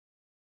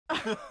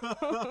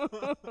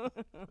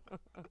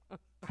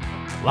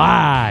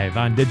Live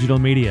on digital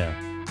media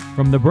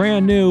from the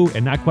brand new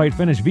and not quite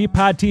finished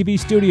VPod TV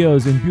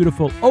studios in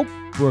beautiful Oak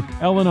Brook,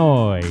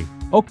 Illinois.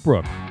 Oak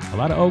Brook. A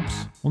lot of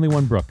oaks, only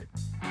one brook.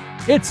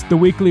 It's the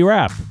Weekly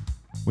Wrap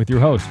with your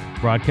host,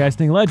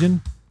 broadcasting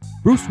legend,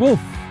 Bruce Wolf,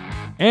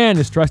 and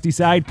his trusty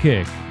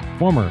sidekick,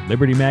 former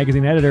Liberty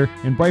Magazine editor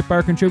and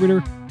Breitbart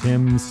contributor,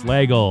 Tim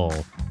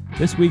Slagle.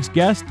 This week's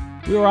guest,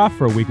 we were off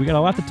for a week. We got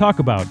a lot to talk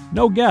about.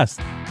 No guests,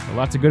 but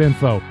lots of good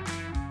info.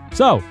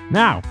 So,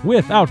 now,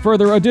 without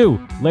further ado,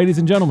 ladies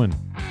and gentlemen,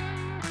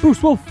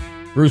 Bruce Wolf.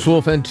 Bruce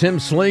Wolf and Tim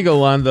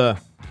Slagle on the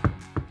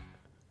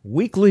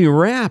Weekly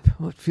Wrap.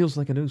 Oh, it feels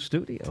like a new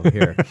studio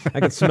here. I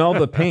can smell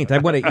the paint. I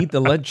want to eat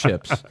the lead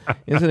chips.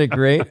 Isn't it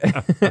great?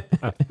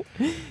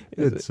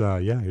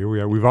 Here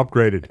we are. We've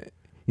upgraded.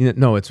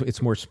 No,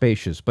 it's more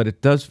spacious, but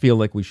it does feel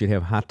like we should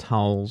have hot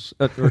towels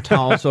or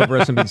towels over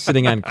us and be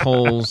sitting on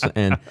coals.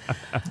 And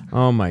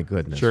oh my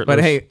goodness! Shirtless.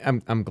 But hey,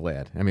 I'm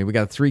glad. I mean, we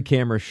got a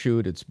 3-camera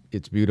shoot.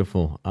 It's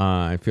beautiful.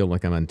 I feel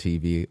like I'm on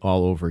TV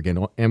all over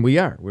again, and we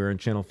are. We're on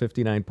channel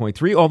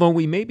 59.3. Although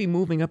we may be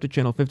moving up to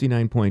channel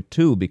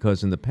 59.2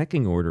 because in the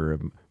pecking order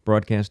of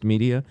broadcast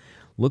media,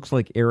 looks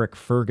like Eric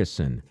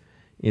Ferguson.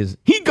 Is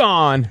he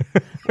gone?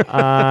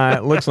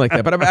 Looks like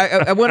that. But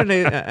I wanted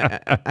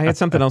to. I had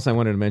something else I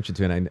wanted to mention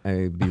to you, and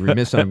I'd be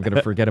remiss. I'm going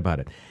to forget about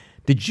it.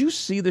 Did you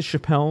see the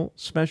Chappelle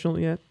special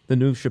yet? The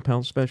new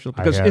Chappelle special?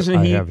 Because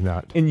I have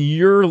not. In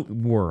your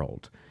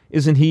world?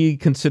 Isn't he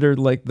considered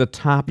like the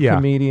top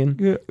comedian?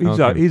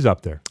 Yeah, he's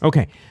up there.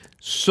 Okay,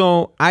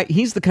 so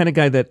he's the kind of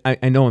guy that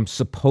I know I'm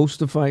supposed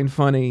to find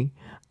funny.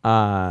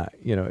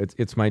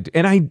 It's my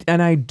and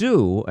I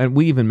do, and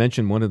we even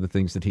mentioned one of the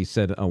things that he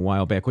said a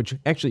while back, which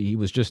actually he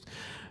was just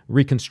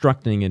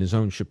reconstructing in his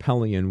own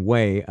Chappellian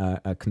way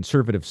a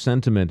conservative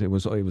sentiment. It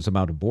was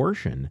about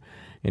abortion,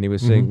 and he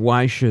was saying,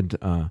 why should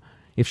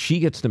if she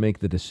gets to make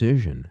the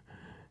decision,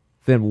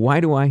 then why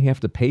do I have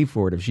to pay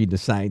for it if she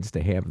decides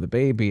to have the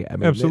baby? I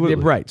mean, absolutely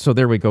right. So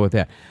there we go with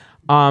that.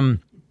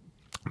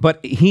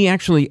 But he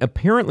actually,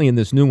 apparently in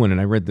this new one,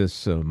 and I read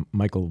this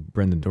Michael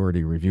Brendan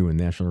Doherty review in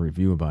National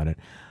Review about it,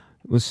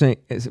 was saying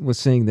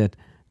that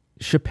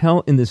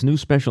Chappelle in this new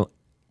special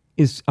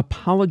is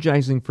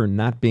apologizing for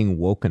not being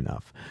woke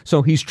enough.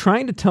 So he's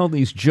trying to tell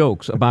these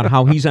jokes about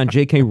how he's on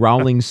J.K.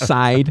 Rowling's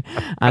side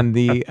on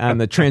the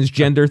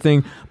transgender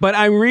thing. But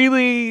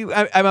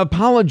I'm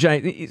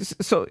apologizing.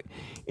 So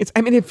if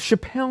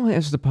Chappelle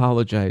has to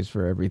apologize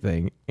for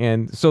everything,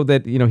 and so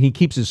that he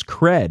keeps his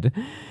cred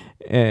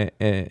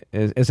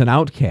as an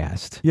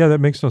outcast. Yeah, that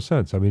makes no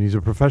sense. I mean, he's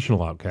a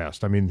professional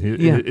outcast. I mean,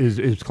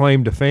 his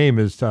claim to fame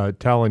is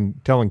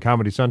telling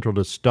Comedy Central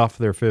to stuff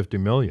their $50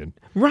 million.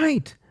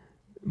 Right.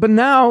 But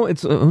now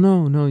it's,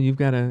 no,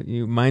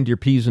 you mind your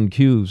P's and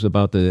Q's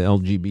about the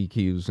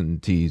LGBTQs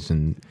and T's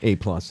and A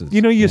pluses.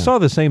 You saw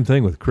the same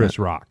thing with Chris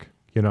Rock.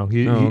 He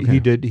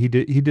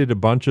did a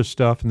bunch of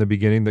stuff in the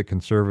beginning that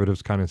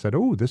conservatives kind of said,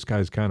 oh, this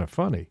guy's kind of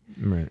funny.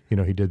 Right.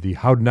 He did the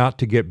how not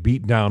to get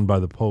beat down by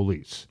the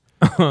police.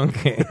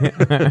 Okay.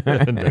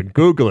 And then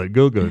Google it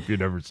if you've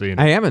never seen it.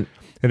 I haven't.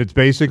 And it's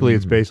basically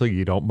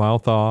you don't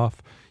mouth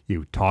off,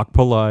 you talk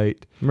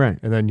polite. Right.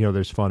 And then,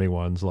 there's funny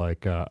ones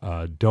like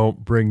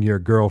don't bring your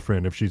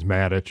girlfriend if she's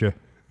mad at you.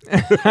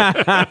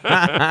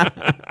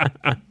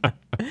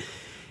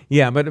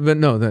 Yeah, but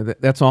no,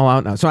 that's all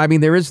out now. So, I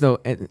mean, there is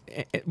and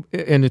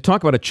to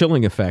talk about a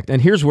chilling effect,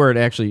 and here's where it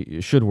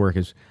actually should work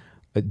is,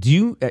 have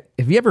you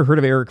ever heard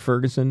of Eric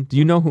Ferguson? Do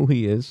you know who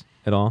he is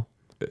at all?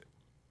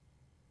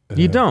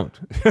 You don't,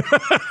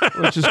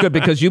 which is good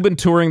because you've been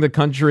touring the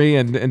country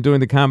and doing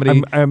the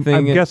comedy I'm thing.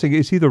 I'm guessing,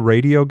 is he the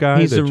radio guy?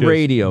 He's a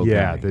radio guy.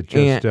 Yeah, that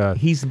just...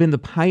 he's been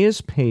the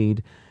highest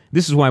paid...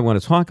 This is why I want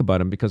to talk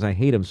about him, because I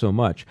hate him so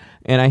much.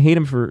 And I hate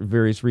him for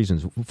various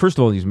reasons. First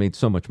of all, he's made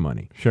so much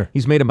money. Sure.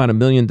 He's made about $1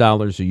 million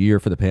a year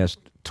for the past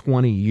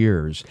 20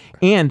 years.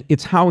 And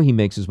it's how he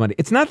makes his money.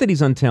 It's not that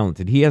he's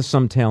untalented. He has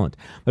some talent.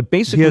 But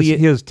basically...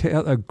 He has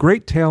a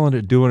great talent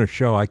at doing a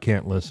show I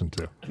can't listen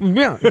to.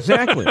 Yeah,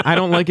 exactly. I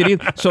don't like it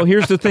either. So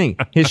here's the thing.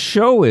 His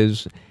show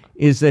is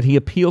that he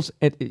appeals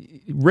at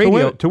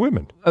radio... To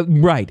women.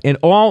 Right. And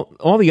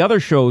all the other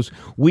shows,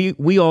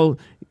 we all...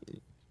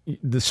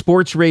 The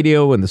sports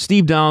radio and the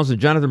Steve Dowles and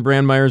Jonathan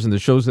Brandmeyers and the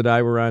shows that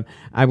I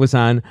was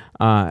on,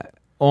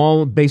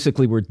 all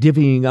basically were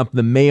divvying up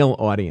the male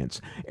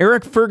audience.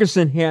 Eric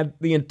Ferguson had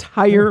the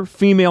entire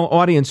female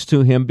audience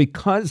to him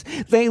because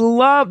they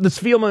love this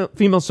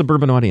female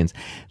suburban audience.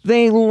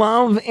 They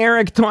love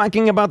Eric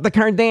talking about the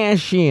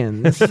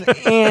Kardashians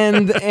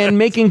and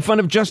making fun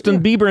of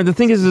Justin Bieber. And the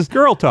thing is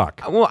girl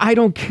talk. Well, I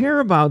don't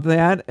care about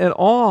that at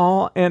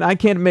all, and I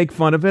can't make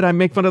fun of it. I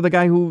make fun of the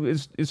guy who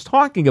is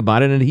talking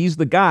about it, and he's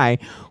the guy.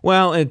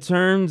 Well, it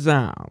turns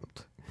out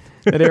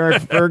that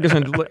Eric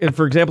Ferguson,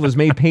 for example, has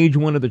made page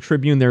one of the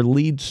Tribune their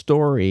lead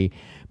story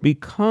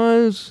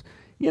because,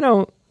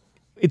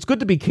 it's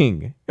good to be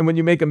king. And when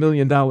you make $1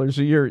 million a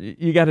year,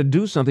 you got to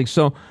do something.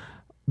 So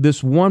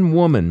this one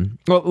woman,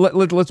 well,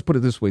 let's put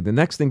it this way. The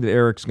next thing that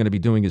Eric's going to be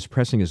doing is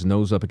pressing his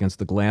nose up against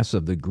the glass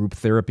of the group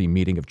therapy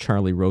meeting of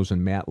Charlie Rose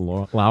and Matt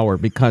Lauer,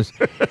 because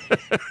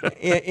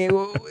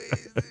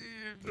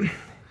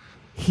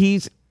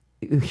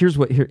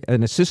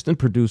an assistant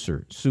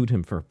producer sued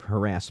him for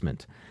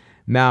harassment.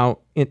 Now,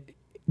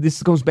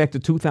 this goes back to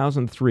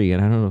 2003,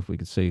 and I don't know if we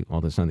could say all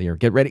this on the air.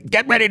 Get ready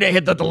to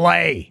hit the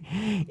delay.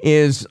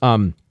 Is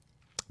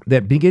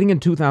that beginning in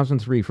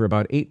 2003, for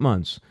about 8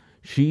 months,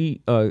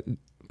 she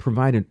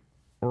provided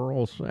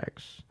oral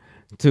sex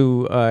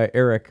to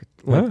Eric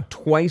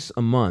twice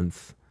a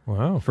month.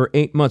 Wow. For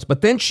 8 months.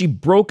 But then she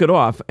broke it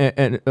off,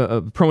 and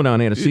pronoun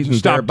antecedent.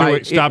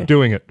 Stop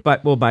doing it.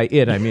 But by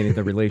it, I mean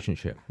the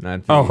relationship.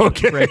 Not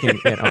okay. Breaking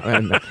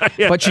it.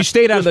 Yeah. But she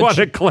stayed on want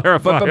to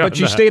clarify. But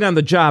she stayed on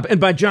the job, and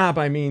by job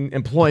I mean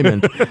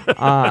employment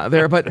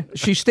there. But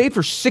she stayed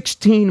for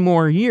 16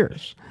 more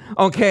years.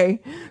 Okay,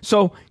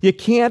 so you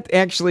can't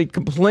actually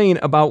complain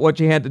about what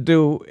you had to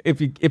do if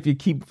you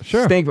keep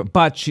staying.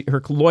 But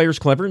her lawyer's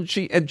clever, and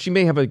she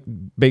may have a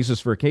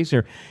basis for a case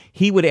here.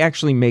 He would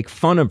actually make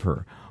fun of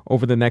her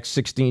over the next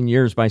 16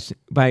 years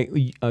by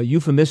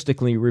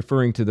euphemistically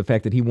referring to the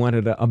fact that he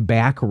wanted a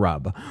back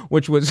rub,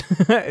 which was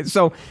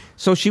so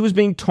she was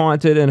being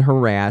taunted and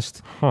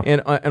harassed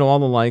and all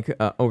the like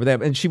over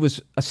that, and she was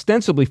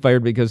ostensibly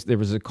fired because there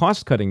was a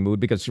cost-cutting mood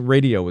because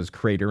radio was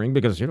cratering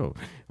because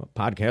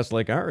podcasts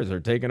like ours are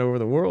taking over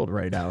the world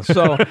right now.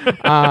 So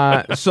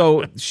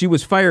so she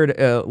was fired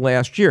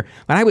last year.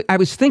 But I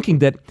was thinking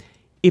that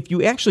if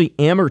you actually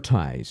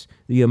amortize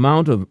the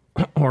amount of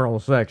oral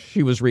sex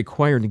she was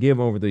required to give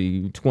over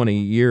the 20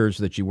 years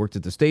that she worked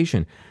at the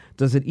station,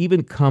 does it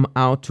even come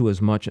out to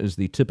as much as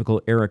the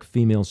typical Eric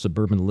female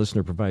suburban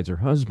listener provides her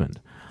husband?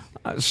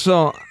 But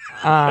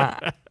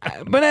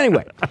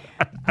anyway,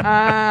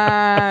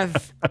 and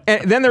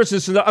then there's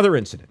this other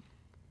incident.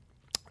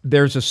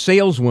 There's a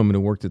saleswoman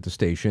who worked at the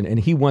station, and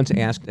he once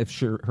asked if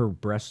her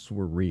breasts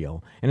were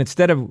real. And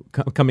instead of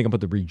coming up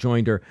with the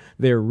rejoinder,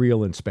 they're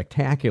real and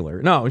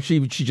spectacular. No, she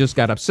just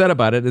got upset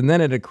about it. And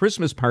then at a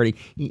Christmas party,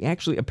 he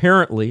actually,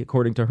 apparently,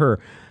 according to her,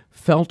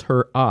 felt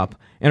her up.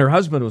 And her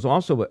husband was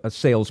also a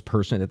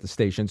salesperson at the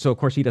station. So, of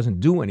course, he doesn't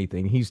do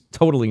anything. He's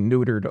totally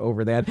neutered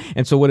over that.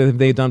 And so what have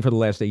they done for the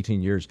last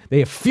 18 years? They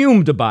have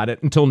fumed about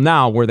it until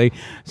now, where they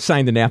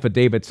signed an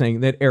affidavit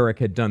saying that Eric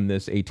had done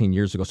this 18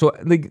 years ago. So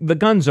the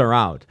guns are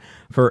out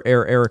for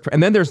Eric.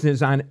 And then there's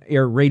his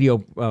on-air radio.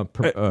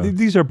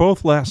 These are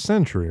both last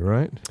century,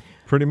 right?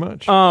 Pretty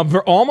much.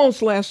 For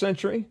almost last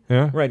century.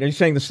 Yeah. Right. Are you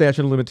saying the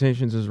statute of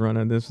limitations is run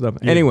on this stuff?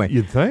 Anyway.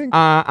 You'd think.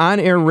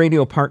 On-air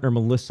radio partner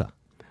Melissa.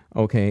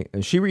 Okay,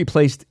 she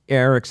replaced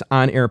Eric's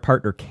on-air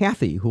partner,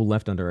 Kathy, who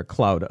left under a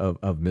cloud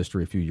of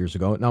mystery a few years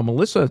ago. Now,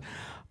 Melissa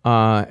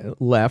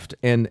left,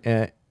 and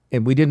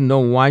we didn't know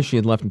why she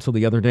had left until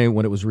the other day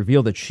when it was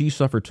revealed that she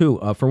suffered too.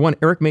 For one,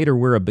 Eric made her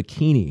wear a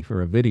bikini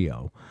for a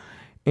video.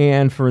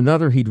 And for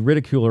another, he'd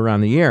ridicule her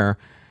on the air.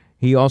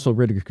 He also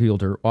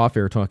ridiculed her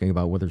off-air, talking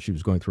about whether she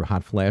was going through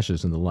hot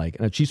flashes and the like.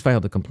 And she's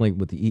filed a complaint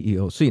with the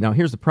EEOC. Now,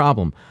 here's the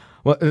problem.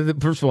 Well,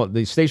 first of all,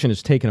 the station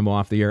has taken him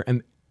off the air,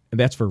 and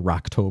that's for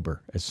Rocktober,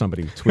 as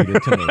somebody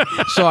tweeted to me.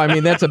 So, I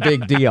mean, that's a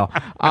big deal.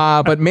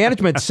 But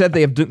management said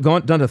they have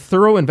done a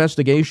thorough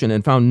investigation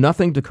and found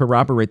nothing to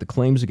corroborate the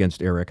claims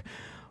against Eric.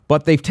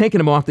 But they've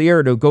taken him off the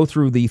air to go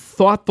through the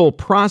thoughtful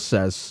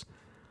process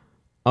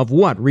of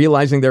what?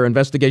 Realizing their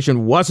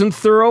investigation wasn't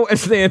thorough?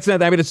 As they had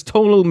said. I mean, it's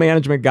total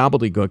management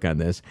gobbledygook on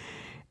this.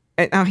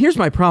 And now, here's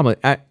my problem.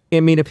 I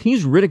mean, if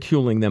he's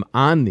ridiculing them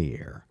on the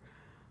air,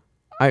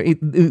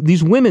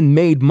 these women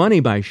made money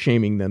by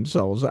shaming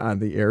themselves on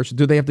the air. So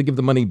do they have to give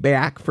the money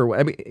back for?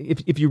 I mean,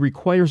 if you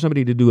require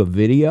somebody to do a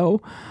video,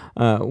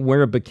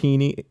 wear a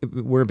bikini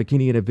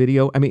in a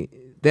video. I mean,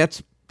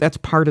 that's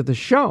part of the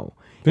show.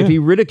 Yeah. If he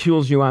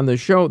ridicules you on the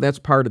show, that's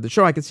part of the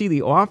show. I can see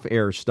the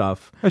off-air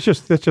stuff. That's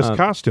just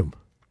costume.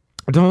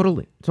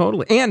 Totally.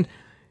 And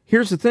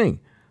here's the thing.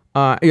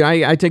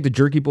 I take the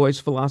Jerky Boys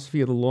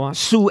philosophy of the law: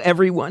 sue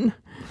everyone.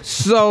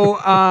 So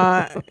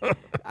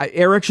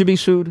Eric should be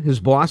sued. His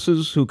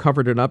bosses who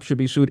covered it up should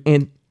be sued.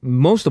 And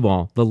most of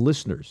all, the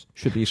listeners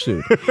should be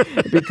sued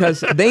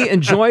because they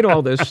enjoyed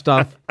all this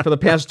stuff for the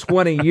past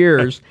 20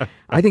 years.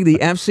 I think the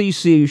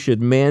FCC should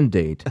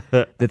mandate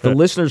that the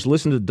listeners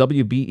listen to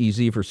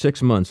WBEZ for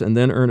 6 months and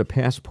then earn a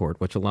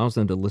passport, which allows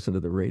them to listen to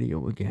the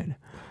radio again.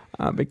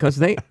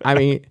 Because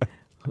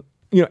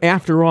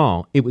after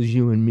all, it was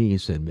you and me,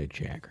 said Mick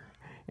Jagger.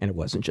 And it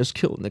wasn't just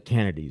killing the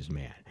Kennedys,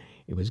 man.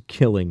 It was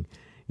killing...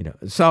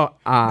 So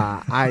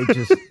I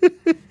just,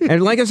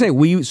 and like I say,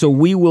 we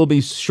will be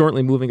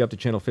shortly moving up to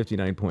channel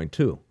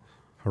 59.2.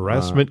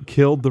 Harassment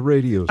killed the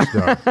radio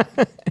star.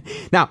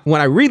 Now, what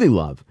I really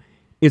love,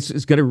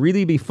 it's going to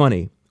really be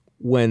funny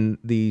when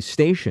the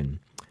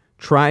station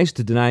tries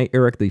to deny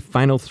Eric the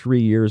final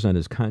 3 years on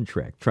his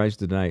contract, tries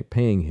to deny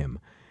paying him,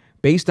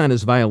 based on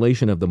his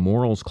violation of the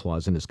morals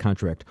clause in his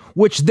contract,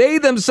 which they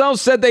themselves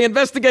said they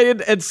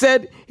investigated and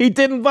said he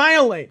didn't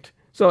violate.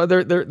 So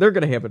they're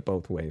going to have it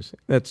both ways.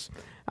 That's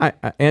but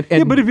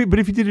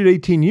if you did it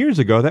 18 years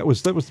ago, that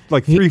was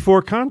like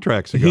 3-4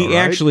 contracts ago. He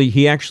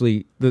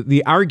actually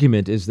the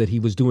argument is that he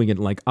was doing it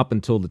like up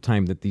until the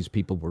time that these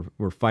people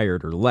were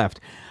fired or left.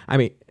 I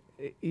mean,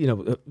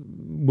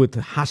 with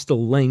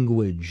hostile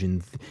language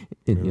and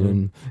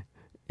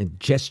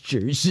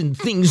gestures and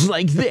things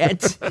like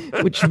that,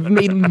 which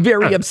made him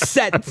very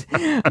upset.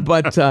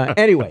 But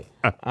anyway,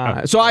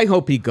 so I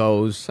hope he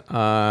goes.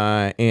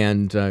 Good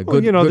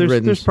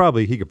riddance.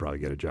 He could probably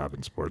get a job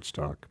in sports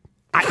talk.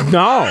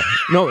 No,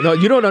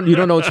 you don't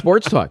know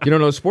sports talk. You don't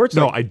know sports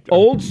talk. No,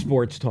 old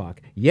sports talk.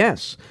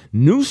 Yes,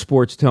 new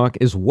sports talk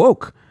is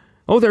woke.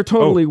 Oh, they're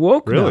totally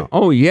woke really? now.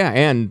 Oh yeah,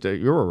 and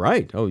you're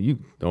right. Oh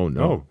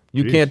no,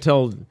 you can't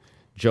tell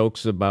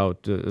jokes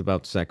about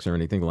sex or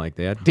anything like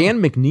that.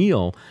 Dan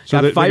McNeil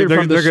got fired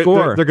from the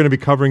Score. They're going to be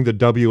covering the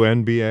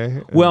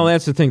WNBA. Well,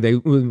 that's the thing.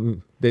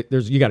 You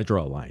got to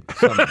draw a line.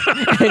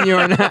 And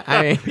you're not.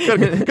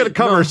 Going to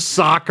cover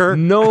soccer.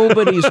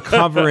 Nobody's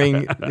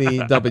covering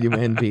the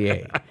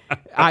WNBA.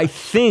 I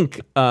think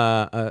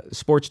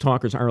sports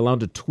talkers are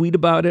allowed to tweet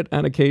about it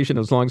on occasion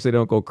as long as they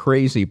don't go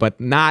crazy,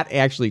 but not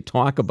actually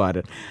talk about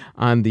it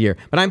on the air.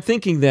 But I'm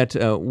thinking that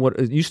what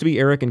it used to be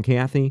Eric and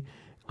Kathy.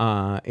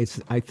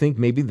 I think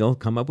maybe they'll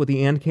come up with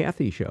the Ann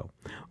Kathy show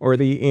or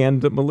the Ann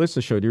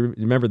Melissa show. Do you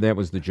remember that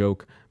was the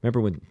joke?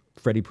 Remember when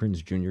Freddie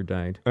Prinze Jr.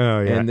 died?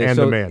 Oh, yeah, and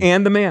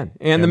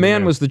the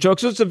man was the joke.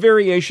 So it's a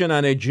variation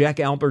on a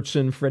Jack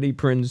Albertson, Freddie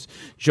Prinze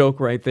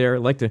joke right there. I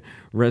like to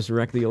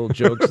resurrect the old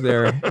jokes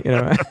there.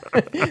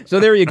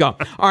 So there you go.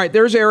 All right,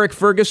 there's Eric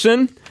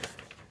Ferguson.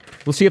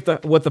 We'll see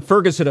what the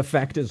Ferguson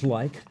effect is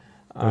like.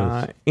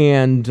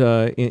 In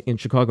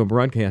Chicago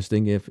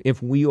broadcasting,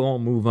 if we all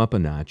move up a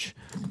notch,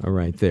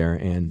 right there,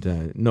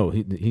 and no,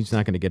 he's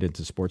not going to get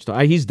into sports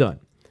talk. He's done.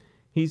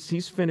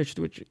 He's finished.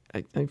 Which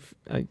the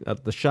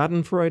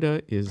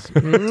Schadenfreude is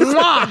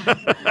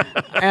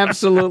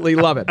absolutely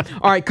love it.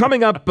 All right,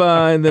 coming up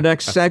in the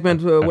next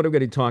segment, what are we going to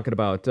be talking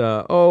about?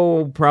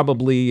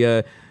 Probably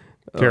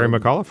Terry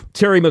McAuliffe.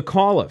 Terry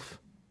McAuliffe,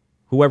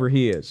 whoever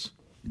he is,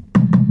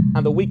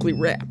 on the weekly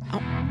wrap.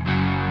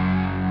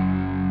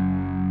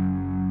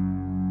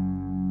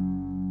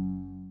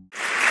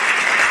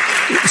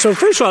 So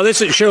first of all, this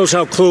shows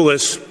how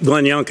clueless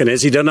Glenn Youngkin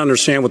is. He doesn't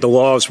understand what the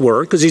laws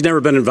were because he's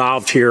never been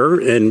involved here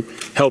in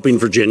helping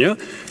Virginia.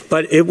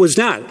 But it was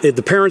not.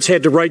 The parents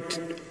had to write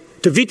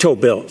to veto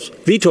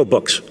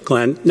books,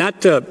 Glenn,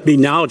 not to be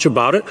knowledgeable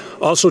about it,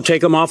 also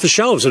take them off the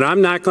shelves. And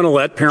I'm not going to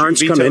let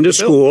parents come into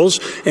schools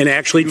and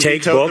actually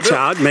take books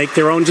out and make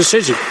their own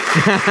decision.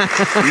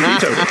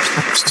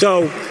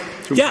 So...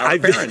 Yeah, I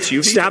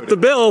stopped the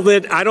bill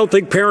that I don't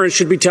think parents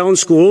should be telling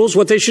schools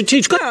what they should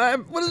teach. What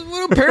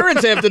do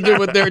parents have to do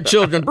with their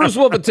children? Bruce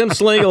Wolf and Tim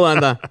Slagle on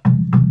the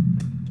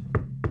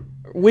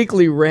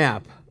weekly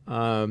wrap.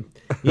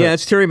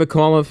 It's Terry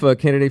McAuliffe,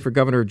 candidate for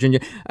governor of Virginia.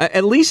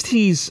 At least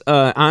he's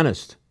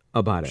honest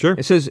about it. Sure.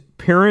 It says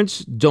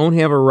parents don't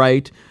have a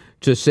right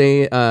to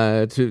say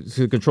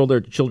to control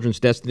their children's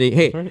destiny.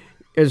 Hey,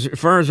 as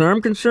far as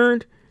I'm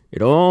concerned,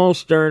 it all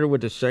started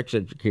with the sex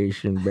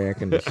education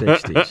back in the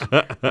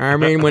 60s. I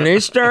mean, when they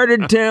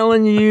started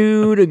telling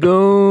you to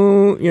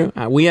go,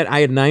 I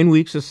had 9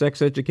 weeks of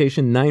sex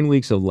education, 9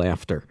 weeks of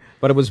laughter.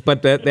 But the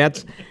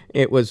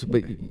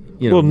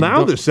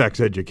sex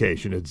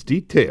education, it's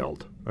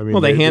detailed. I mean,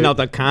 they hand out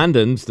the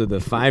condoms to the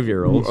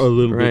 5-year-olds. A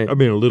little right? bit. I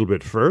mean, a little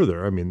bit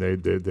further. I mean,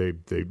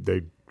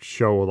 they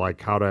show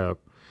like how to.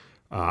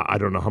 I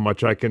don't know how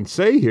much I can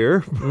say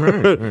here,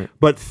 right.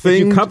 But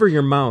things if you cover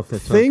your mouth.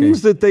 It's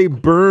things okay. that they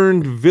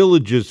burned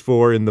villages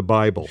for in the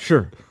Bible.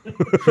 Sure.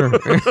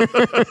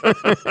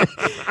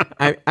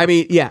 I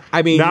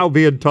mean, now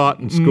being taught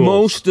in schools,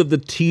 most of the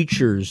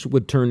teachers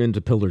would turn into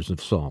pillars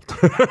of salt.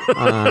 Terry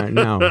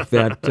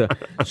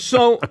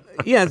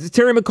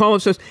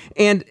McAuliffe says,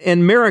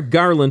 and Merrick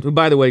Garland, who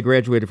by the way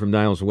graduated from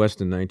Niles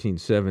West in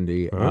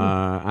 1970.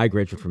 I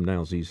graduated from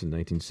Niles East in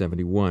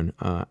 1971.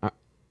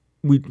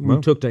 We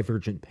took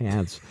divergent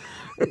paths.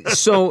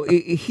 So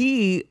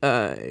he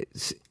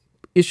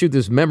issued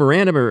this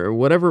memorandum or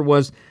whatever it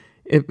was.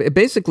 It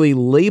basically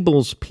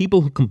labels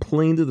people who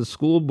complain to the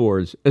school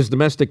boards as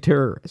domestic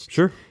terrorists.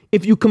 Sure.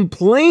 If you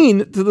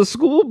complain to the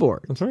school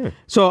board. That's right.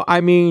 So,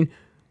 I mean,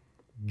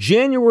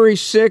 January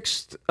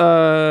 6th,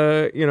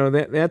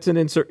 that's an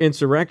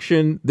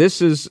insurrection.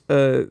 This is,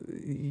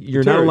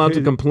 you're not allowed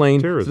to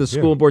complain to the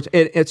school boards.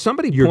 And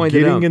somebody you're pointed out.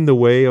 You're getting in the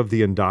way of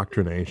the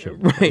indoctrination.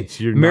 Right.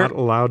 You're not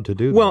allowed to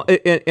do that. Well,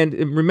 and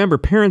remember,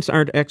 parents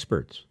aren't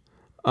experts.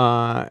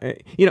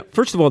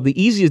 First of all, the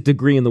easiest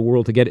degree in the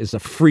world to get is a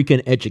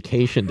freaking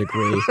education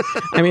degree.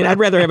 I mean, I'd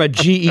rather have a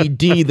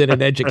GED than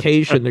an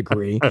education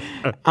degree.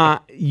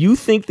 You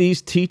think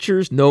these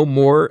teachers know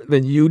more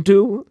than you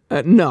do?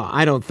 No,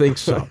 I don't think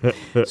so.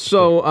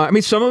 So,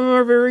 some of them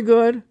are very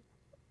good.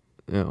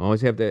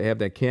 Always have to have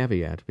that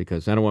caveat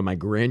because I don't want my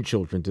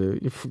grandchildren to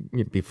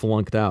be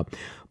flunked out.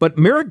 But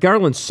Merrick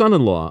Garland's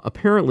son-in-law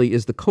apparently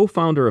is the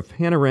co-founder of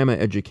Panorama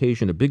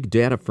Education, a big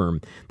data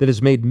firm that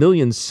has made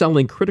millions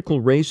selling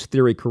critical race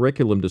theory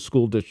curriculum to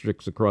school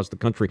districts across the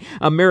country.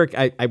 Merrick,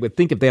 I would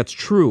think if that's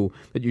true,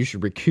 that you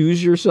should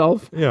recuse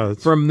yourself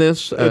from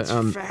this. It's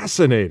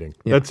fascinating.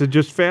 Yeah. That's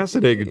just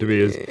fascinating to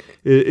me.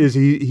 Is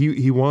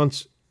he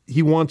wants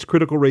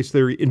critical race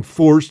theory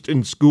enforced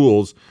in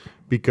schools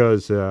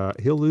because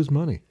he'll lose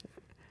money.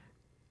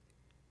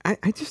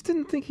 I just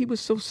didn't think he was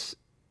so,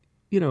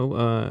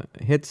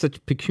 had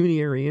such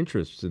pecuniary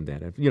interests in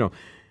that.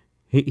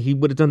 He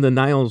would have done the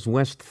Niles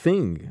West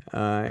thing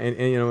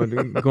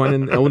and gone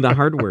and owned a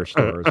hardware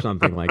store or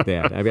something like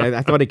that. I mean,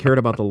 I thought he cared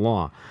about the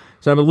law.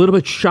 So I'm a little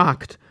bit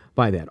shocked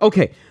by that.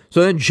 Okay,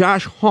 so then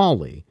Josh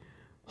Hawley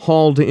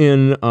hauled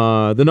in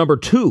the number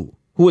 2.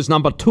 Who was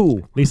number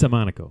 2? Lisa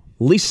Monaco.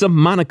 Lisa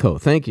Monaco,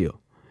 thank you.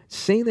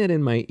 Say that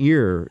in my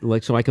ear,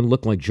 so I can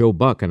look like Joe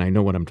Buck and I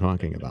know what I'm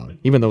talking about.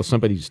 Even though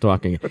somebody's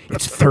talking,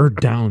 it's 3rd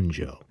down,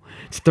 Joe.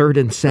 It's 3rd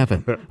and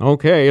 7.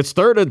 Okay, it's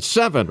 3rd and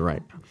 7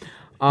 right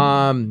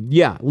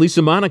now.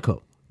 Lisa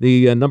Monaco,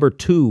 the number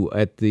 2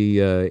 at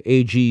the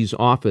AG's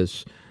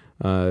office,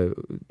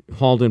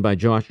 hauled in by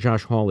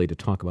Josh Hawley to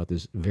talk about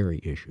this very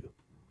issue.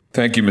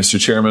 Thank you, Mr.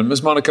 Chairman.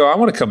 Ms. Monaco, I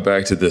want to come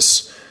back to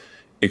this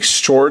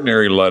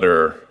extraordinary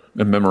letter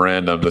and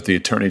memorandum that the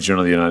Attorney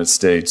General of the United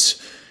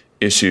States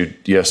issued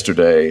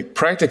yesterday.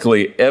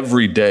 Practically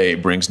every day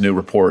brings new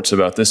reports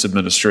about this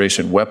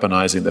administration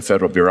weaponizing the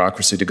federal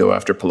bureaucracy to go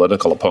after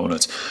political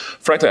opponents.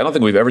 Frankly, I don't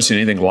think we've ever seen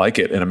anything like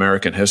it in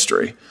American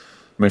history.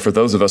 I mean, for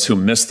those of us who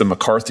missed the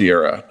McCarthy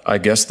era, I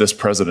guess this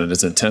president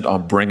is intent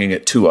on bringing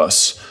it to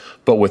us,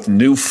 but with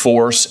new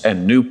force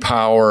and new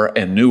power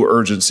and new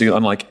urgency,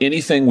 unlike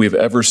anything we've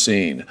ever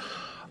seen.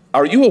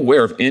 Are you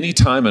aware of any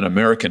time in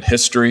American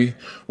history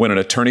when an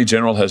attorney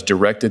general has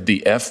directed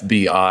the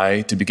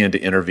FBI to begin to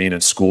intervene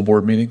in school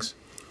board meetings,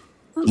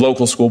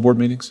 local school board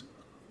meetings?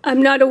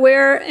 I'm not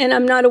aware, and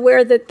I'm not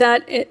aware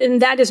that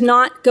is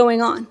not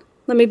going on.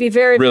 Let me be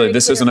very, really, very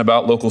this clear. Isn't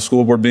about local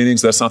school board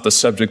meetings? That's not the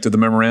subject of the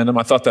memorandum?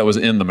 I thought that was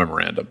in the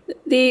memorandum.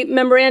 The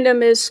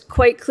memorandum is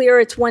quite clear.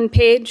 It's one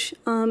page,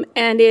 and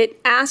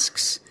it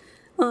asks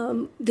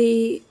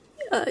the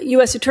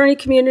U.S. attorney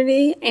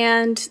community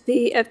and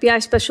the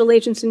FBI special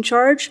agents in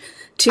charge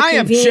to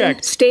convene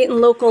state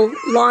and local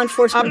law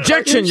enforcement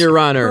Objection, Your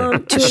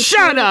Honor.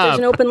 Shut up. There's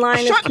an open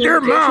line Shut of your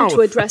communication mouth. to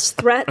address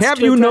threats. Have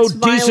to you no address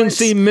violence,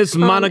 decency, Miss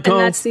Monaco?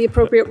 And that's the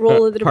appropriate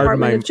role of the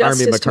Department of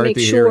Justice to make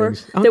sure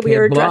that we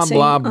are addressing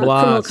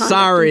criminal conduct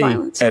and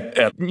violence.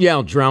 Yeah,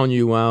 I'll drown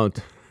you out.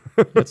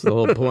 That's the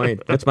whole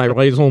point. That's my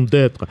raison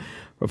d'etre.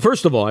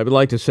 First of all, I would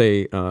like to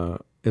say,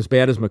 as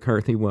bad as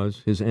McCarthy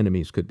was, his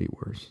enemies could be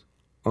worse.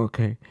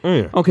 Okay. Oh,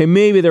 yeah. Okay,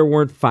 maybe there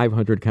weren't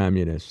 500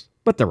 communists,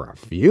 but there were a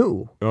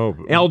few.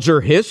 Alger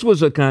Hiss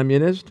was a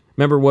communist.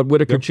 Remember what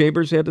Whittaker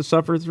Chambers had to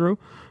suffer through?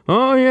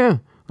 Oh yeah.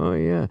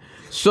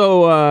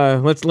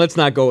 So let's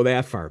not go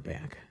that far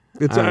back.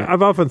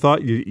 I've often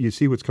thought you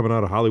see what's coming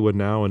out of Hollywood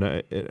now,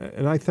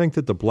 and I think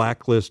that the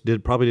blacklist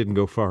probably didn't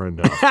go far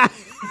enough.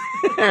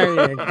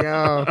 There you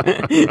go.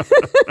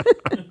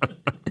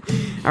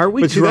 Are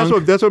we But see,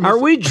 drunk? that's what Are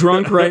we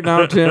drunk right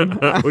now, Tim?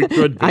 We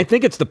could be. I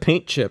think it's the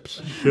paint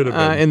chips Should have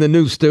been. in the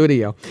new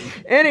studio.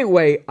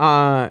 Anyway,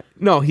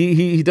 no,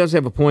 he does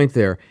have a point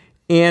there.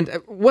 And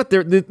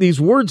these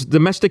words,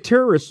 domestic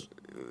terrorists,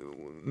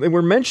 they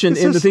were mentioned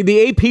in the thing.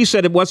 The AP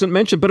said it wasn't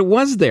mentioned, but it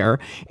was there,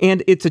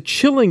 and it's a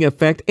chilling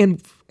effect.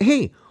 And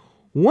hey,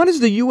 what does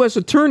the U.S.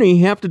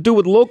 attorney have to do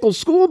with local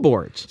school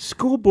boards?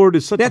 School board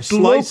is such a slice.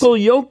 That's local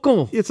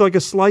yokel. It's like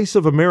a slice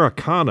of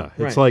Americana.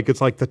 It's like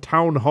the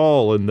town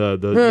hall and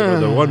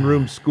the one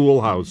room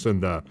schoolhouse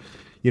and the.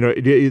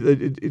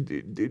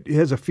 It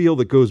has a feel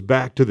that goes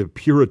back to the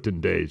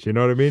Puritan days. You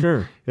know what I mean?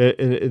 Sure.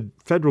 And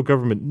federal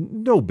government,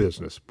 no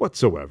business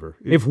whatsoever.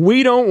 If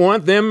we don't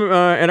want them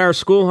at our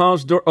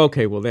schoolhouse door,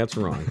 okay, well, that's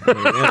wrong.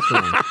 That's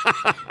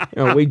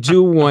wrong. We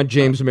do want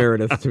James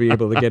Meredith to be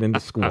able to get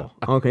into school.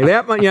 Okay,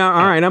 all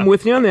right, I'm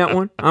with you on that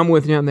one. All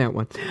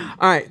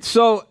right,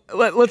 so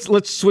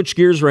let's switch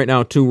gears right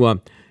now to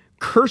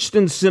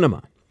Kirsten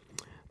Sinema.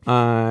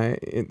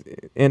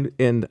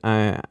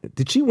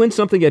 Did she win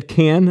something at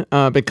Cannes?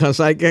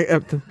 Because I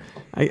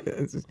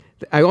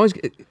always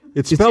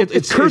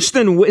it's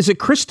Kirsten. Is it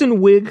Kristen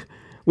Wiig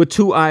with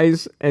 2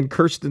 I's and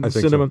Kirsten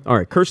Sinema? So. All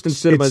right, Kirsten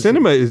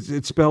Sinema.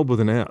 It's spelled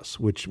with an S,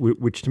 which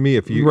to me,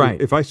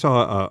 if I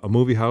saw a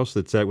movie house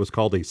that was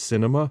called a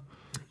cinema.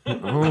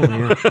 Oh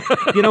yeah.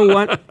 You know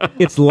what?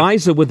 It's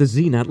Liza with a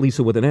Z, not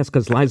Lisa with an S,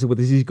 because Liza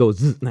with a Z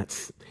goes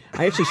nuts.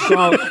 I actually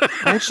saw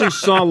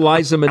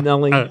Liza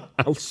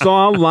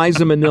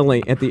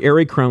Minnelli. At the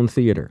Airy Crown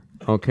Theater.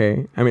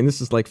 Okay, I mean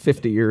this is like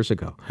 50 years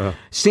ago.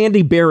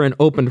 Sandy Barron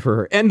opened for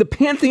her, and the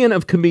pantheon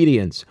of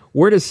comedians.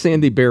 Where does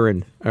Sandy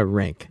Barron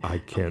rank? I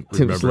can't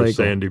remember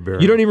Sandy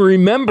Barron. You don't even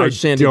remember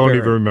Sandy Barron. I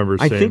don't even remember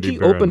Sandy Barron. I think he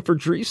opened for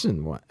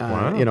Dreesen.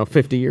 Wow.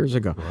 50 years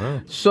ago.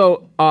 Wow.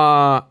 So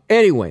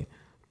anyway.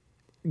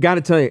 Got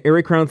to tell you,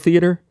 Airy Crown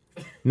Theater,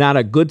 Not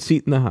a good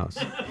seat in the house.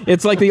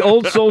 It's like the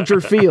old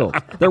Soldier Field.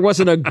 There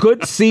wasn't a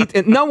good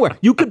seat nowhere.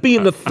 You could be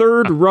in the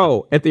third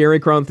row at the Erie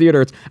Crown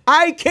Theater. It's,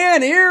 I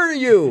can't hear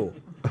you.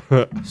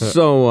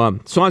 So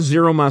saw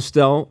Zero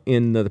Mostel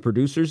in the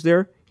producers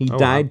there. He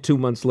died 2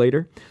 months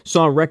later.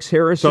 Saw Rex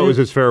Harrison. So it was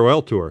his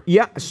farewell tour.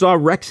 Yeah, saw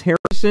Rex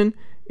Harrison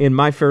in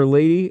My Fair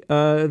Lady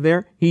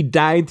there. He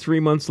died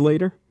 3 months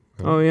later.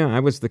 Oh yeah, I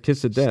was the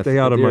kiss of death. Stay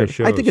out of my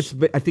shows. I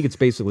think it's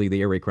basically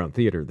the Erie Crown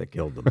Theater that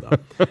killed him,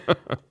 though.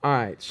 All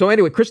right. So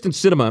anyway, Kristen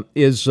Sinema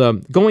is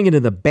going into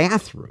the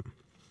bathroom.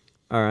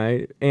 All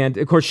right, and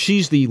of course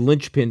she's the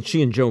linchpin.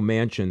 She and Joe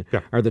Manchin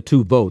are the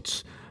two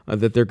votes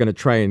that they're going to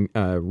try and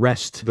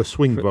wrest. The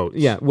swing votes.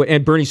 Yeah,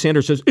 and Bernie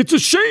Sanders says it's a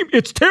shame,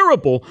 it's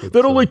terrible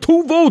that only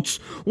 2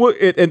 votes.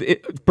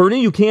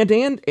 Bernie, you can't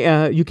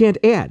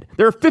add.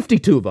 There are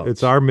 52 votes.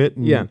 It's our Mitt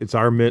and it's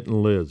our Mitt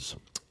and Liz.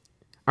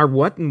 Our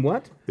what and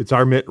what? It's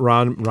our Mitt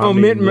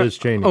Romney and Liz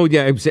Cheney. Oh,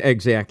 yeah,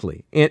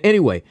 exactly. And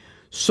anyway,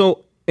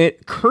 so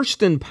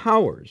Kirsten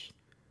Powers,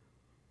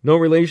 no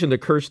relation to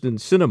Kirsten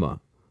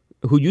Sinema,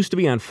 who used to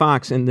be on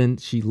Fox, and then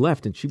she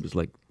left, and she was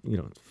like,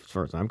 as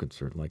far as I'm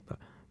concerned, like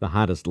the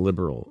hottest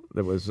liberal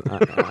that was.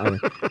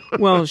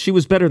 Well, she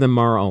was better than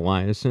Mara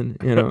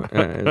Eliason,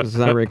 as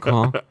I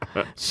recall.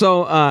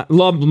 So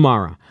loved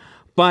Mara,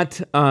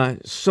 but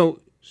so.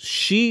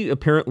 She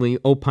apparently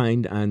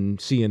opined on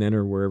CNN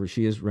or wherever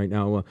she is right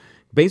now.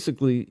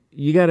 Basically,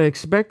 you got to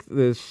expect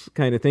this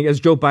kind of thing, as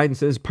Joe Biden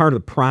says, part of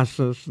the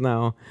process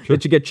now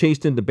that you get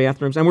chased into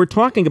bathrooms. And we're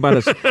talking about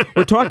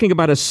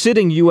a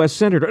sitting U.S.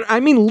 senator. I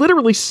mean,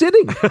 literally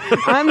sitting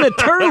on the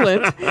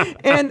toilet.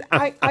 And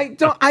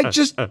I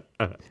just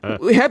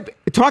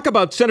talk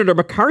about Senator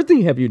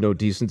McCarthy. Have you no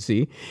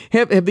decency?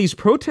 Have these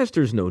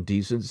protesters no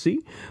decency?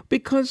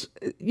 Because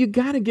you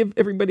got to give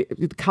everybody.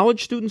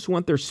 College students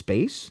want their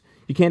space.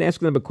 You can't ask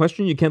them a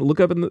question. You can't look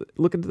at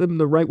them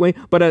the right way.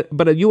 But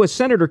a U.S.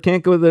 senator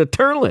can't go to the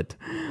toilet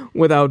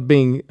without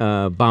being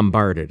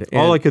bombarded.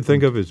 All I could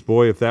think of is,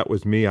 boy, if that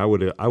was me, I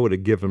would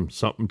have given him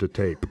something to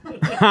tape.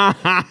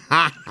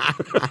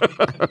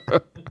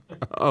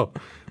 Oh,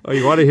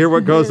 you want to hear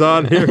what goes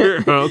on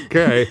here?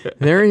 Okay.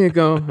 There you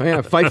go.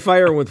 Yeah, fight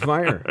fire with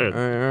fire.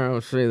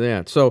 I'll say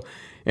that. So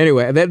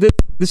anyway,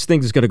 this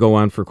thing is going to go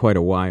on for quite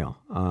a while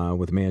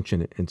with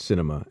Manchin and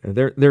Sinema.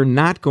 They're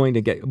not going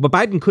to get. But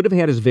Biden could have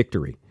had his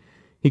victory.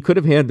 He could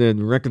have had the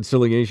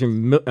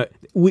reconciliation.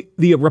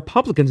 The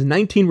Republicans,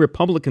 19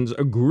 Republicans,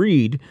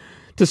 agreed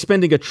to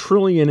spending $1.5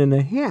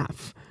 trillion,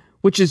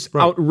 which is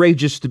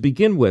outrageous to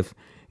begin with,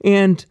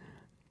 and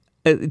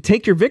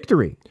take your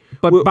victory.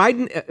 But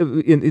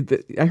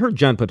Biden, I heard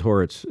John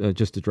Podhoretz,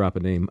 just to drop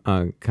a name,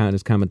 on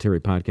his commentary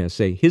podcast,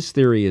 say his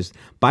theory is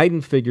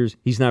Biden figures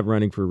he's not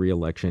running for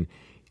re-election.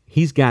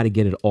 He's got to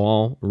get it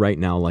all right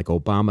now, like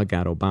Obama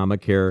got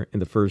Obamacare in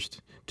the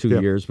first 2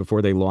 years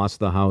before they lost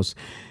the House,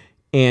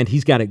 and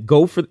he's got to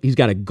go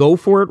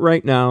for it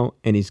right now,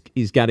 and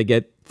he's got to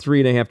get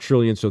 $3.5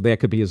 trillion, so that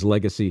could be his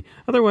legacy.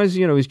 Otherwise,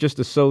 he's just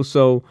a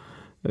so-so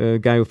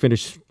guy who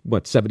finished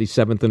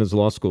 77th in his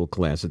law school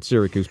class at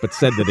Syracuse, but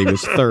said that he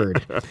was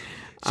third.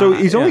 So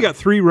he's only got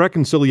 3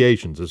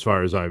 reconciliations, as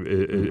far as I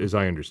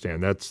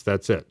understand.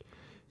 That's it.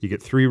 You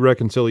get 3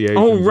 reconciliations.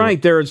 Oh,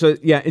 right. There's a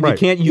and you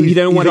can't. You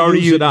don't want to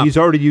use it up. He's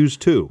already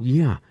used 2.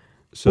 Yeah.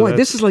 So boy,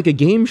 this is like a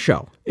game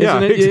show,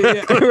 isn't it?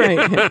 Exactly.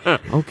 Right.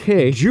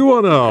 Okay. Do you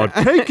want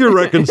to take your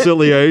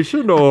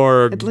reconciliation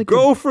or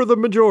go for the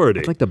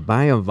majority? I'd like to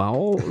buy a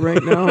vowel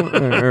right now,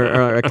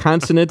 or a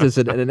consonant. Is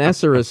it an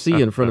S or a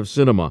C in front of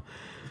Sinema?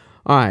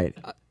 All right.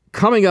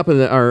 Coming up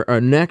in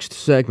our next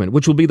segment,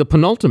 which will be the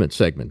penultimate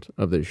segment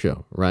of this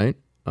show, right?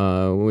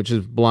 Which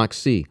is Block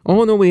C.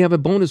 Oh, no, we have a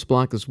bonus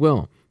block as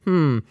well.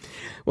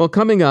 Well,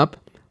 coming up,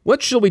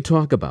 what shall we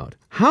talk about?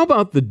 How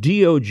about the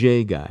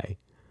DOJ guy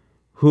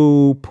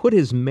who put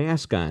his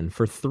mask on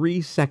for 3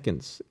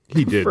 seconds?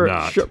 He did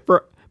not.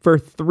 For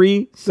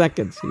 3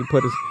 seconds, he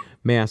put his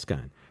mask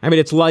on. I mean,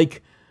 it's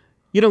like,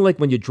 like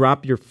when you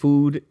drop your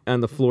food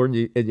on the floor,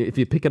 and if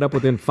you pick it up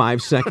within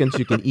 5 seconds,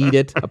 you can eat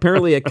it.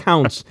 Apparently, it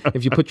counts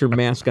if you put your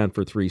mask on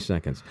for 3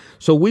 seconds.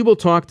 So we will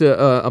talk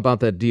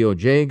about that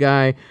DOJ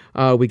guy.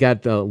 We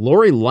got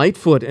Lori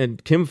Lightfoot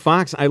and Kim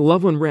Foxx. I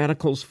love when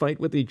radicals fight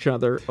with each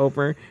other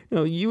over,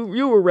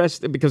 you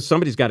arrested because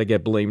somebody's got to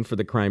get blamed for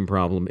the crime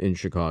problem in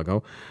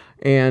Chicago.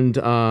 And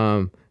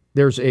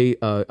there's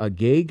a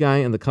gay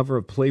guy on the cover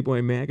of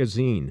Playboy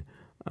magazine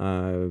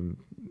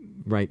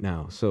right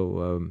now.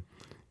 So...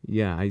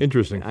 yeah.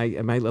 Interesting.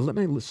 I let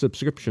my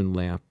subscription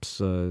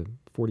lapse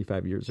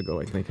 45 years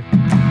ago, I think.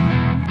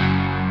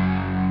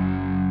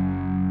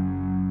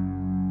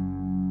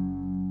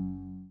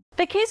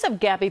 The case of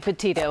Gabby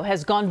Petito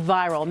has gone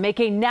viral,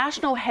 making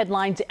national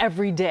headlines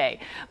every day.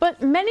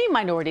 But many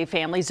minority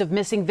families of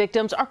missing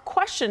victims are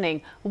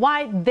questioning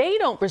why they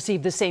don't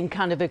receive the same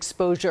kind of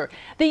exposure.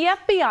 The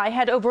FBI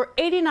had over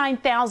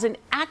 89,000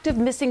 active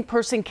missing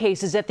person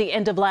cases at the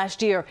end of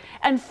last year,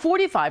 and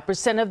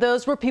 45% of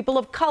those were people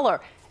of color.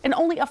 And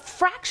only a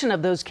fraction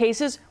of those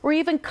cases were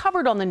even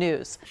covered on the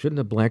news. Shouldn't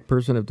a black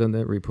person have done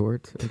that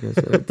report? I guess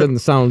it doesn't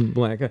sound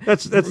black.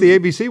 That's the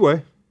ABC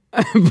way.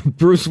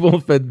 Bruce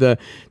Wolf and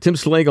Tim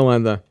Slagle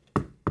on the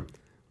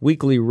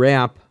Weekly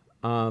Wrap.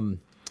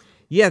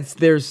 Yes,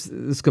 there's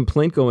this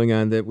complaint going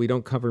on that we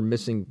don't cover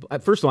missing.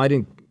 First of all, I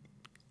didn't.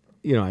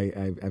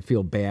 I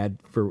feel bad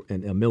for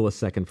a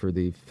millisecond for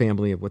the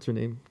family of what's her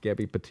name,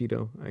 Gabby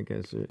Petito, I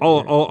guess.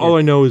 All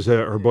I know is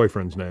her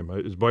boyfriend's name.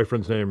 His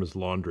boyfriend's name is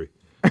Laundry.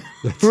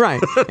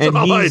 Right, and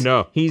all I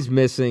know. He's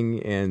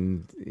missing,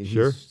 and he's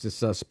Sure. the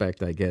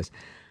suspect, I guess.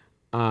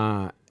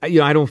 I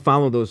don't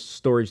follow those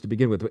stories to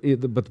begin with,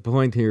 but the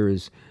point here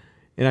is,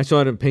 and I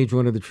saw it on page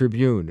 1 of the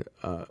Tribune,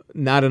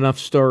 not enough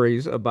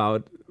stories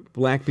about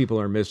black people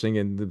are missing,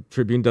 and the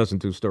Tribune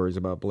doesn't do stories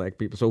about black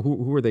people. So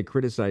who are they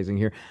criticizing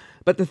here?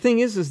 But the thing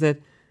is that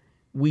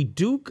we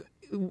do.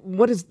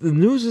 What is the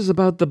news is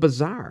about the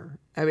bizarre?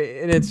 I mean,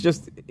 and it's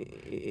just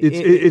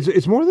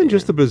it's more than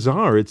just the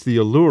bizarre. It's the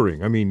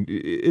alluring. I mean,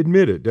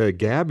 admit it.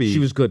 Gabby, she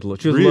was good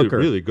looking. She was really, a looker.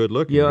 really good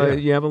looking. Yeah,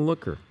 you have a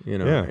looker,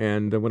 Yeah.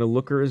 And when a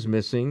looker is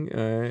missing,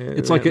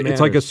 it's like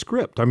a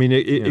script. I mean,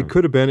 it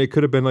could have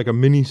been like a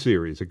mini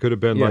series. It could have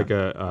been like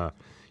a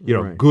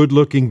Right. good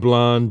looking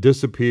blonde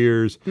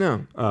disappears.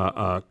 No.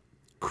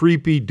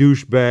 Creepy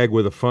douchebag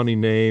with a funny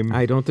name.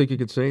 I don't think you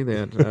could say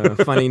that.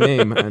 Funny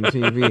name on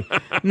TV.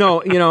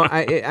 No,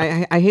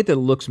 I hate that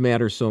looks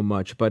matter so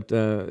much, but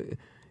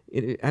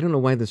I don't know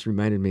why this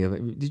reminded me of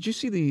it. Did you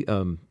see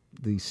the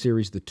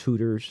series The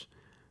Tudors?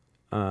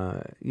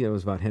 It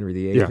was about Henry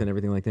VIII and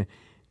everything like that.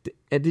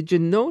 Did you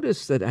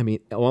notice that? I mean,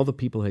 all the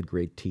people had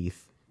great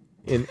teeth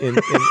in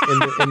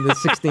the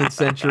 16th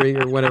century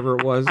or whatever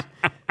it was.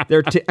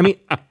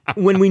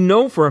 When we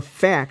know for a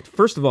fact,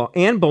 first of all,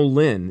 Anne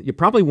Boleyn, you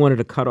probably wanted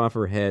to cut off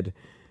her head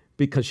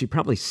because she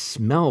probably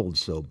smelled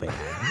so bad.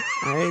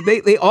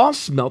 They all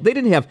smelled. They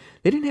didn't have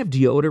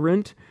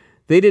deodorant.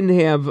 They didn't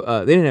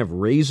have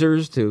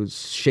razors to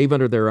shave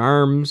under their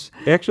arms.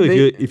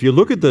 Actually, if you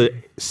look at the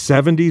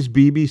 70s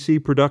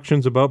BBC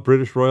productions about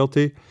British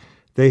royalty,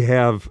 they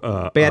have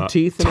bad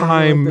teeth.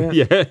 Time,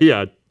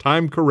 like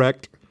time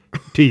correct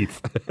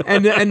teeth.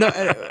 and that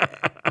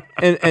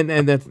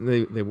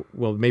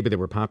maybe they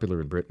were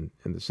popular in Britain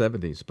in the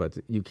 70s, but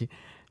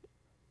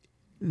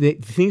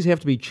things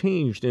have to be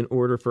changed in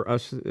order for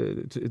us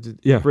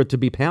for it to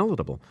be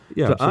palatable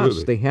to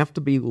absolutely. us. They have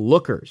to be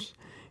lookers,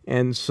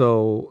 and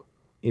so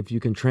if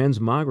you can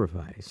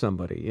transmogrify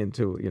somebody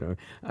into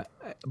I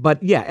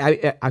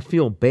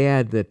feel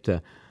bad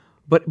that,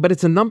 but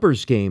it's a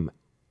numbers game.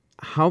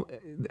 How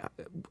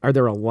are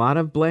there a lot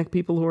of black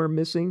people who are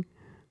missing?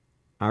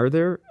 Are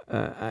there?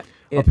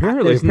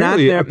 Apparently,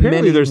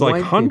 there's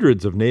like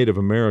hundreds people. of Native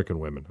American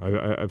women.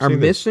 I've are seen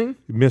missing.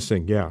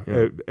 Missing,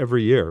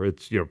 every year.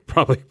 It's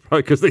probably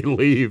because they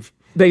leave.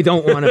 They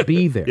don't want to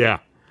be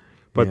there.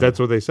 But that's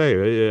what they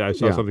say. I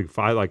saw something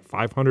like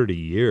 500 a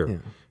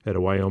year at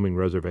a Wyoming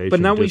reservation. But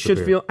now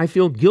I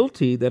feel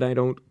guilty that I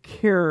don't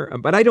care.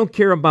 But I don't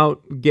care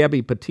about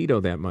Gabby Petito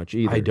that much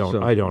either. I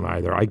don't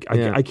either.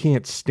 I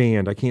can't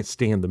stand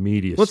the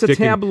media. Well, it's a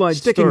tabloid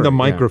sticking story. the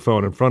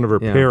microphone in front of her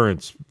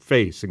parents'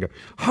 face and go,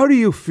 "How do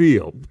you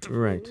feel?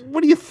 Right.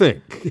 What do you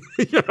think?"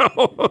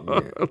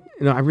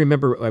 I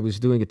remember I was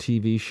doing a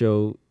TV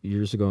show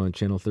years ago on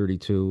Channel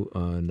 32,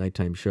 a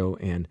nighttime show,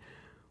 and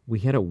we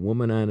had a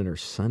woman on, and her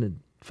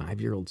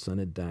 5-year-old son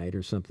had died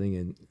or something,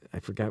 and I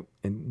forgot,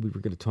 and we were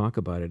going to talk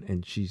about it,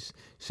 and she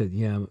said,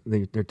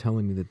 they're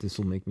telling me that this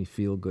will make me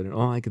feel good, and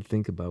all I could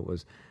think about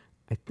was,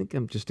 I think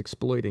I'm just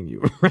exploiting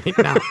you right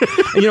now.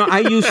 And,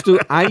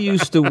 I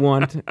used to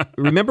want,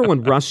 remember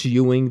when Russ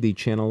Ewing, the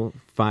Channel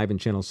 5 and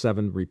Channel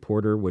 7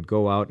 reporter, would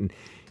go out, and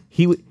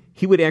he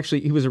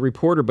was a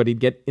reporter, but he'd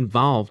get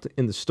involved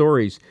in the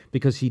stories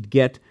because he'd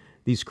get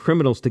these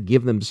criminals to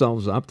give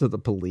themselves up to the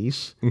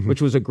police,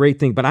 which was a great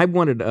thing. But I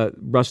wanted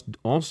Russ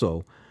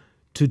also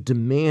to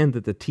demand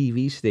that the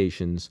TV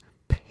stations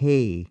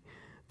pay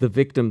the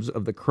victims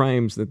of the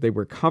crimes that they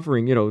were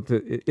covering.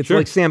 It's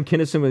like Sam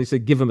Kinison when he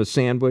said, "Give him a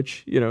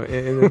sandwich."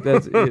 And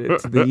that's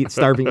it's the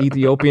starving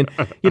Ethiopian.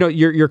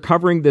 You're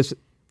covering the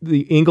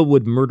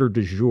Inglewood murder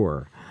du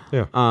jour,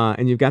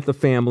 and you've got the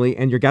family,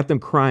 and you've got them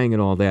crying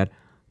and all that.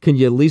 Can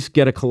you at least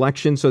get a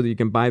collection so that you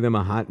can buy them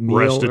a hot meal?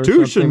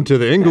 Restitution to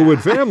the Inglewood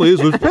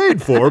families was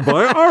paid for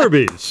by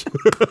Arby's.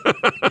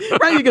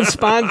 Right, you can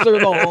sponsor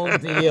the whole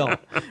deal.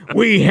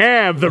 We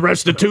have the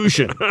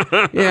restitution.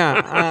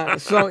 I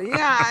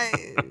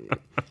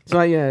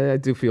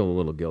do feel a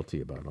little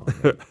guilty about all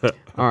that.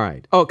 All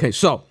right. Okay,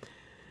 so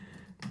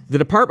the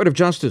Department of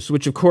Justice,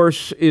 which of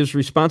course is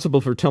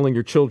responsible for telling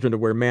your children to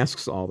wear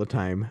masks all the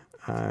time.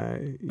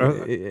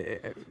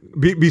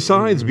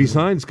 Besides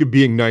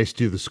being nice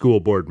to the school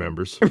board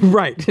members.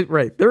 Right.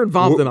 They're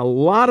involved in a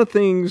lot of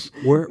things.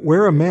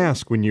 Wear a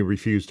mask when you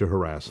refuse to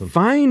harass them.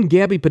 Find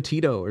Gabby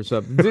Petito or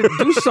something.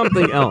 Do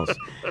something else.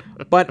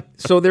 But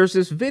so there's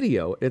this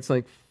video. It's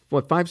like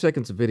 5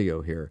 seconds of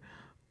video here.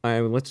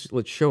 Let's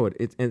show it.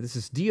 And it's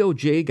this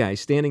DOJ guy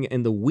standing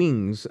in the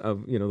wings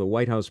of the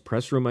White House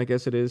press room, I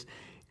guess it is,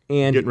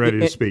 and getting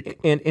ready to speak.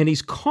 And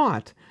he's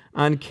caught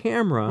on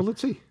camera. Well,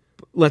 let's see.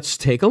 Let's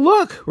take a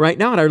look right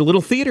now at our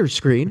little theater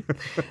screen.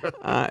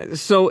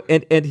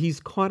 And he's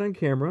caught on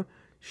camera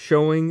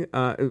showing,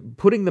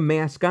 putting the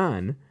mask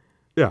on.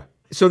 Yeah.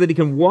 So that he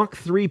can walk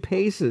 3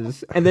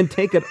 paces and then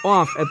take it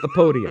off at the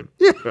podium.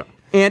 Yeah.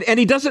 And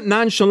he does it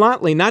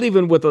nonchalantly, not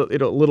even with a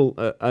little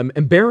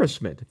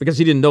embarrassment, because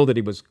he didn't know that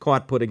he was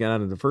caught putting it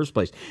on in the first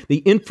place. The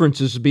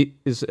inference is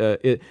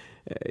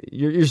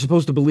you're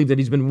supposed to believe that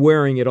he's been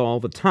wearing it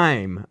all the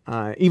time,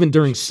 even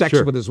during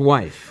sex with his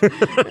wife.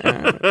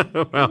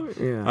 Well,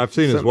 yeah. I've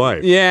seen his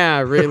wife.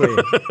 Yeah,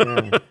 really.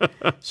 Yeah.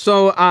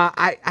 So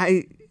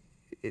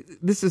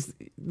this is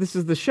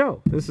the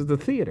show. This is the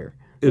theater.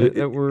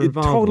 That we're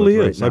involved totally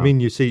with is. Right now. I mean,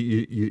 you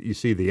see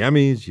the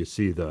Emmys, you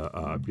see the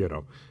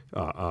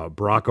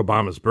Barack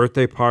Obama's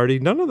birthday party.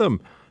 None of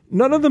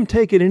them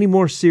take it any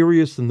more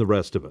serious than the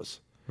rest of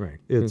us. Right.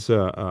 It's as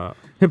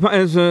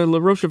La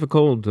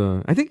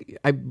Rochefoucauld. I think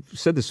I've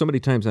said this so many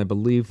times. I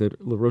believe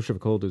that La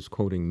Rochefoucauld is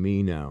quoting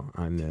me now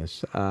on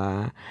this.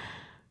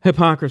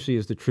 Hypocrisy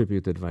is the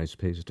tribute that vice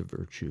pays to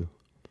virtue.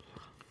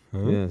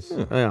 Yes.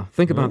 Yeah.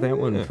 Think about that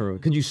one for.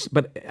 Could you?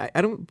 But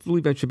I don't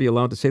believe I should be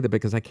allowed to say that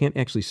because I can't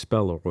actually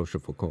spell La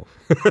Rochefoucauld.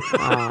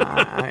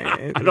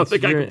 I don't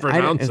think I can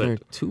pronounce it. There are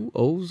 2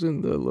 O's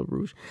in the La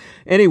Roche.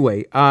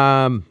 Anyway,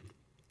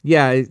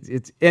 yeah.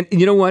 It's and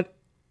you know what?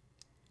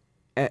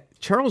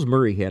 Charles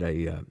Murray had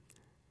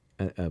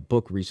a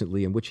book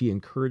recently in which he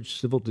encouraged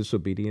civil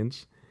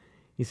disobedience.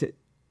 He said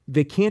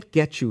they can't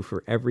get you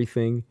for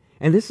everything,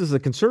 and this is a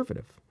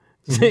conservative.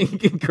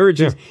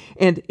 Encourages,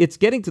 and it's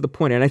getting to the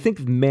point, and I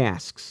think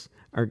masks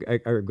are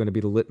going to be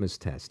the litmus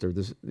test, or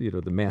this,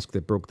 the mask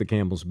that broke the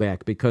camel's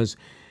back, because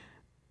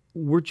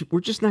we're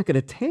just not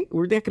going to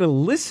we're not going to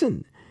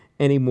listen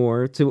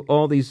anymore to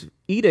all these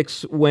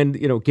edicts when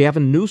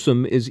Gavin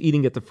Newsom is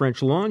eating at the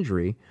French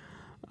Laundry.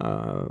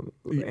 Not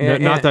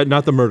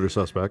the murder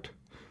suspect.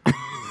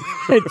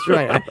 That's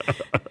right.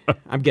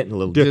 I'm getting a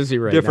little dizzy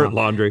right now. Different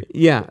laundry.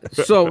 Yeah.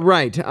 So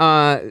right.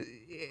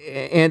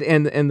 And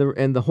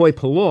the hoi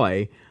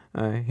polloi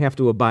have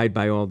to abide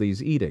by all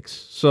these edicts.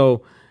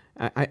 So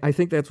I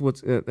think that's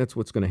what's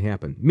going to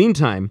happen.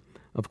 Meantime,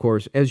 of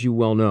course, as you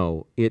well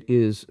know, it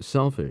is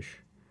selfish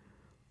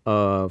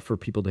for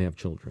people to have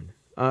children.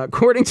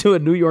 According to a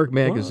New York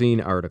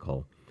Magazine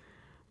article,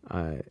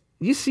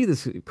 you see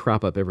this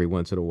crop up every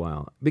once in a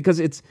while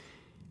because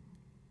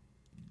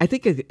I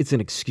think it's an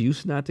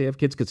excuse not to have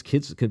kids because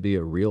kids can be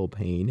a real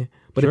pain.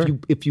 But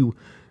if you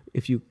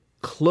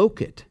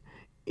cloak it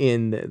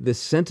in this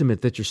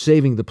sentiment that you're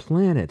saving the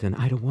planet, and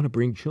I don't want to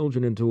bring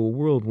children into a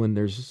world when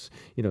there's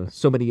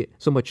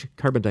so much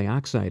carbon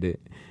dioxide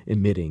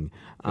emitting.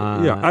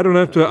 I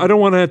don't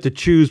want to have to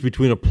choose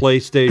between a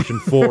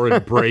PlayStation 4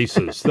 and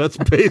braces. That's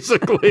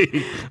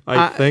basically,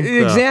 I think.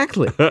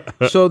 Exactly.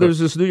 So there's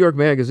this New York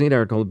Magazine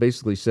article that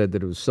basically said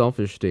that it was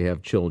selfish to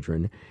have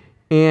children,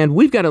 and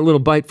we've got a little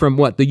bite from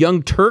the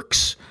Young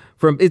Turks.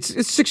 From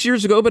it's 6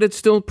 years ago, but it's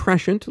still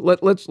prescient.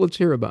 Let's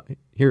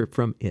hear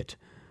from it.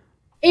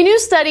 A new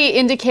study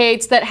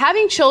indicates that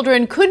having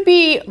children could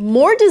be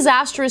more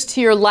disastrous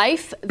to your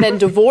life than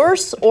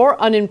divorce or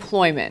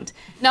unemployment.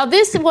 Now,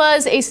 this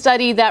was a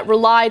study that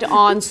relied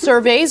on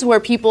surveys where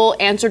people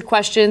answered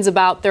questions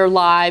about their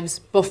lives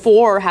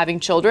before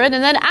having children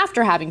and then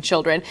after having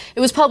children.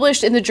 It was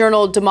published in the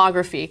journal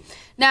Demography.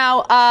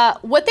 Now,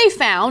 what they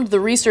found, the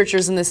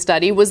researchers in this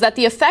study, was that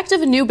the effect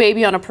of a new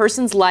baby on a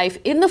person's life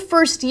in the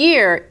first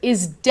year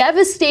is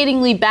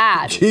devastatingly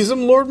bad. Jesus,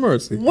 Lord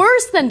mercy.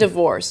 Worse than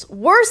divorce,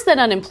 worse than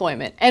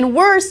unemployment, and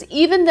worse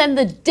even than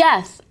the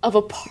death of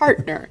a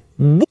partner.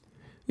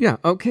 Yeah,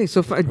 okay,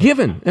 so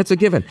given. That's a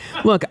given.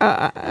 Look,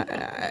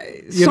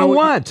 so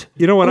what?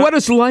 You know what? What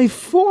is life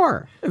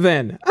for,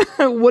 then?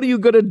 What are you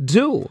going to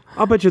do?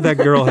 I'll bet you that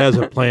girl has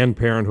a Planned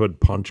Parenthood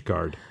punch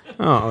card.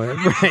 Oh,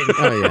 right.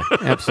 Oh, yeah,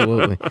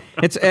 absolutely.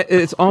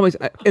 It's always,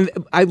 and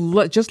I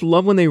just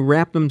love when they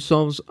wrap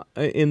themselves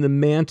in the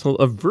mantle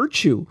of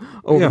virtue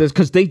over this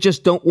because they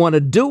just don't want to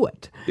do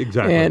it.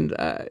 Exactly. And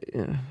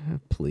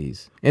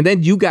please. And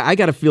then I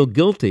got to feel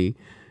guilty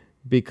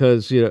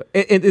because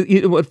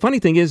what funny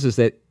thing is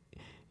that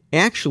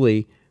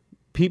actually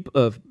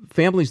people,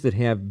 families that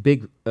have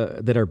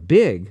that are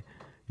big.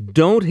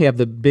 Don't have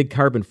the big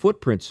carbon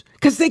footprints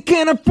because they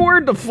can't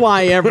afford to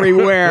fly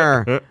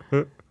everywhere.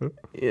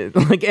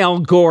 Like Al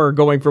Gore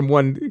going from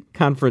one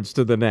conference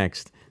to the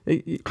next.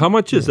 How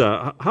much is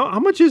how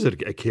much is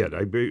it a kid?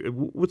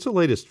 What's the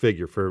latest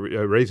figure for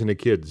raising a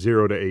kid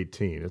 0 to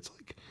 18? It's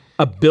like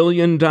 $1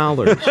 billion.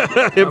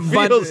 It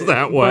feels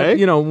that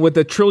way. But, with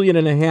 $1.5 trillion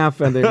and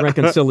the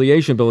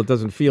reconciliation bill, it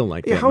doesn't feel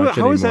like that much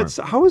anymore.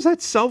 How is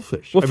that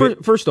selfish? Well,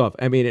 first off,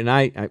 I mean,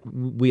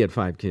 and we had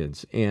 5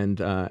 kids,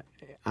 and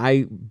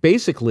I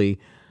basically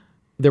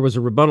there was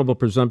a rebuttable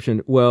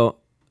presumption. Well,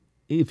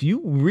 if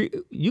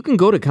you can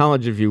go to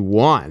college if you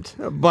want,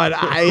 but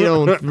I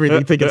don't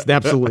really think it's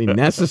absolutely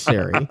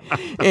necessary.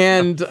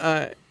 And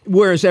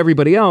whereas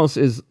everybody else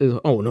is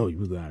oh no,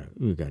 you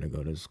got to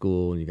go to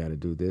school and you got to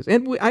do this.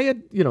 And I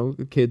had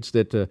kids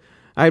that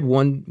I had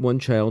one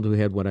child who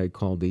had what I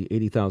called the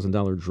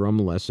 $80,000 drum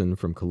lesson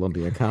from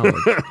Columbia College,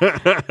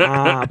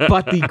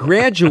 but the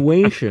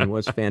graduation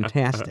was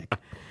fantastic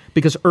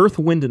because Earth,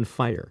 Wind, and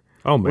Fire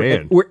Oh,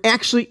 man. We're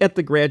actually at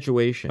the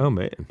graduation. Oh,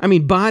 man. I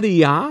mean,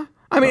 Badia.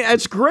 I mean,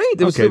 that's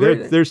great. Okay,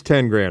 there's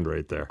 10 grand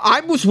right there. I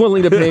was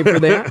willing to pay for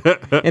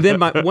that. And then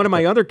one of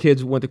my other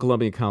kids went to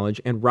Columbia College,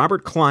 and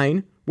Robert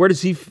Klein, where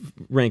does he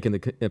rank in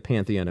the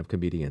pantheon of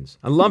comedians?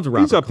 I loved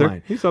Robert He's up Klein.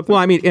 there. He's up there.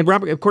 Well, I mean, and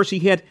Robert, of course, he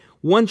had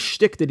one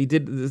shtick that he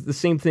did the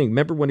same thing.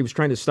 Remember when he was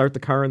trying to start the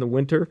car in the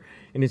winter,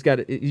 and he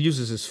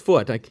uses his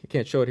foot. I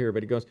can't show it here,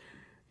 but he goes,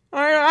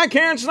 I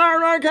can't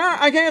start my car.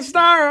 I can't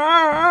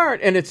start.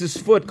 And it's his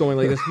foot going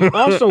like this. He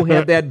also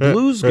had that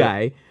blues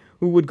guy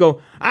who would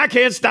go, I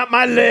can't stop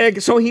my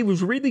leg. So he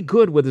was really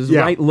good with his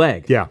right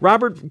leg. Yeah.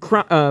 Robert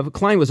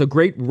Klein was a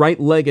great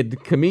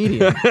right-legged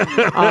comedian.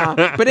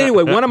 But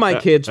anyway, one of my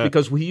kids,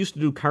 because we used to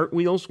do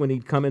cartwheels when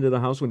he'd come into the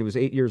house when he was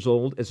 8 years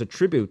old, as a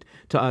tribute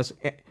to us,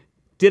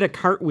 did a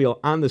cartwheel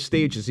on the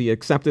stage as he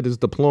accepted his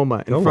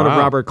diploma in front of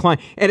Robert Klein.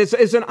 And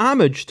it's an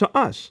homage to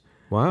us.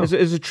 Wow. As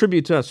a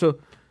tribute to us.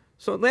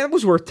 So that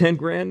was worth 10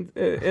 grand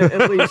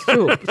at least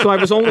too. So I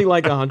was only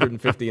like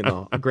 150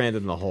 grand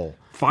in the hole.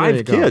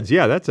 5 kids,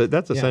 yeah. That's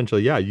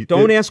essentially, yeah.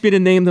 Don't ask me to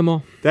name them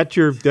all. That's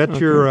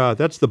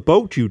the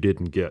boat you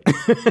didn't get.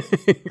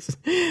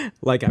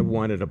 Like I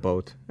wanted a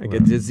boat. I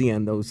get dizzy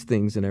on those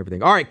things and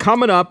everything. All right,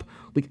 coming up,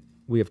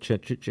 we have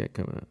chit chat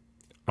coming up.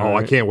 Oh,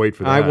 I can't wait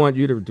for that. I want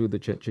you to do the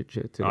chit chat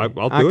today. I'll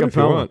do it if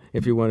you want.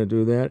 If you want to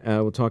do that,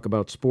 we'll talk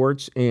about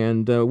sports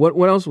and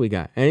what else we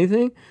got?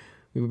 Anything?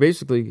 We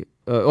basically.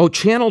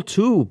 Channel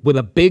 2 with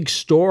a big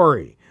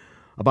story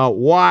about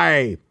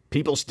why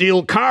people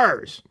steal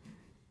cars.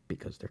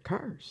 Because they're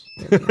cars.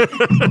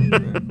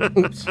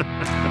 Oops.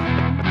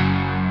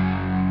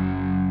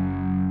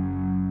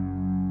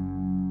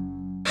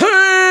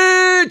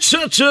 Hey,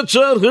 Chat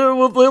here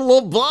with the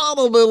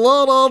lobotomy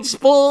lot on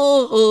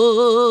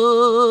sports.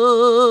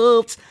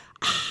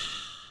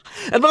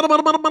 And I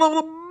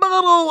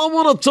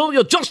want to tell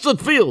you, Justin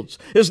Fields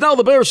is now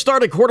the Bears'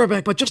 starting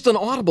quarterback, but just an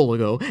audible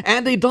ago,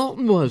 Andy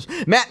Dalton was.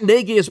 Matt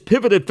Nagy has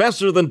pivoted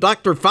faster than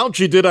Dr.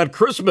 Fauci did on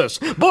Christmas.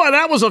 Boy,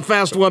 that was a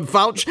fast one,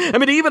 Fauci. I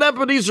mean, even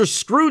Ebenezer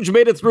Scrooge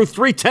made it through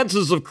 3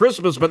 tenths of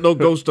Christmas, but no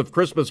ghost of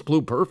Christmas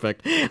flew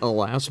perfect,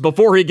 alas,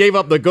 before he gave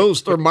up the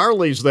ghost, or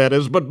Marley's, that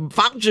is. But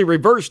Fauci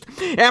reversed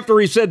after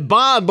he said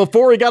Bond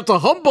before he got to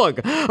humbug.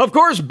 Of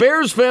course,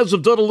 Bears fans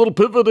have done a little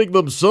pivoting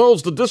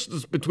themselves. The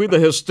distance between the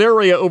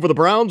hysteria over the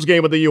Browns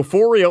game and the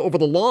euphoria over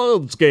the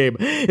Lions game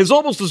is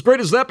almost as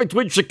great as that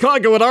between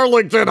Chicago and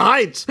Arlington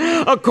Heights.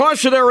 A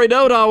cautionary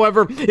note,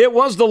 however, it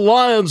was the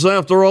Lions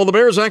after all. The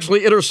Bears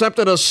actually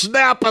intercepted a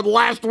snap in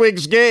last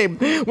week's game,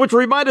 which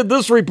reminded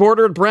this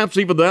reporter, and perhaps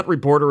even that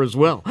reporter as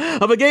well,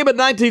 of a game in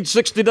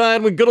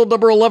 1969 when good old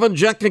number 11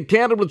 Jack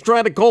Kincannon was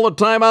trying to call a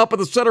timeout, but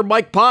the center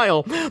Mike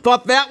Pyle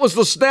thought that was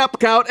the snap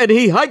count, and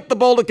he hiked the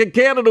ball to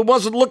Kincannon, who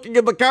wasn't looking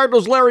at the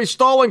Cardinals. Larry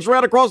Stallings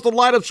ran across the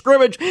line of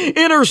scrimmage,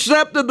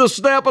 intercepted the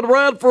snap, and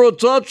ran for a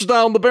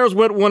touchdown. The Bears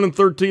went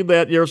 1-13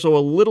 that year, so a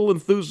little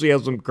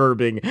enthusiasm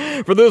curbing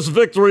for this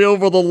victory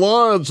over the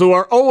Lions, who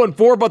are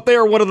 0-4, but they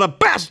are one of the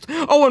best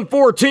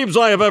 0-4 teams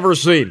I have ever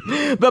seen.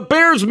 The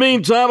Bears,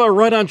 meantime, are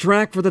right on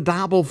track for the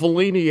double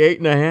Fellini,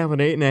 8.5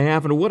 and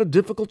 8.5, and what a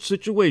difficult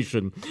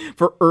situation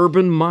for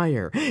Urban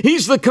Meyer.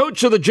 He's the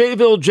coach of the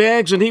Jayville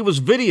Jags, and he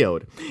was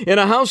videoed in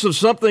a house of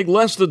something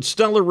less than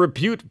stellar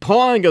repute,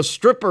 pawing a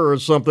stripper or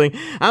something.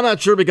 I'm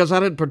not sure because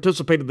I didn't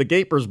participate in the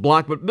Gapers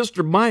block, but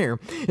Mr. Meyer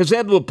has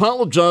had to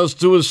apologize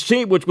to his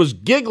team, which was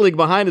giggling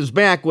behind his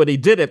back when he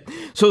did it.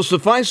 So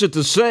suffice it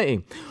to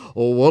say,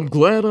 oh, I'm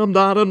glad I'm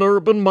not an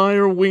Urban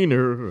Meyer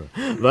wiener.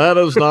 That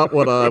is not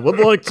what I would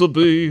like to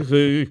be.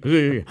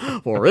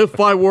 For if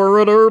I were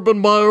an Urban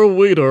Meyer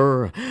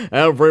wiener,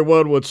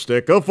 everyone would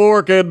stick a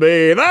fork in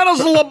me. That is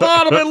the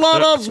lobotomy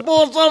lot on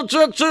sports on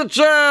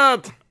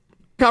Chit.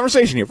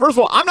 Conversation here. First of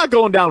all, I'm not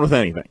going down with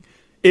anything.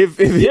 If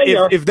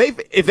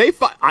they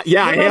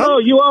No,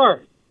 you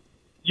are.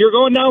 You're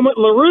going down with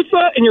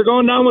LaRussa, and you're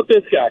going down with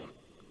this guy.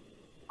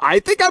 I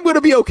think I'm going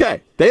to be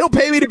okay. They don't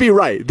pay me to be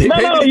right. They pay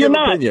me to you're give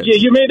not.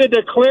 opinions. You made a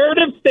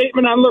declarative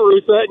statement on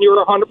LaRussa, and you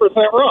were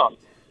 100% wrong.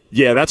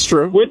 Yeah, that's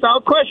true.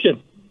 Without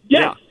question.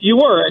 Yes, you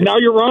were. And now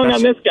you're wrong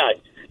on this guy.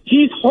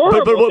 He's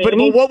horrible. But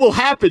what will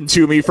happen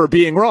to me for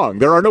being wrong?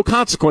 There are no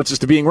consequences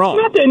to being wrong.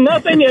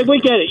 Nothing. We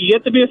get it. You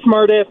get to be a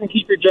smartass and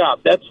keep your job.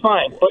 That's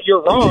fine. But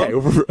you're wrong.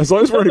 Okay, as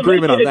long as we're in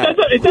agreement on that.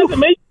 It doesn't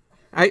make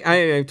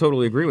I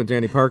totally agree with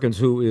Danny Parkins,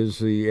 who is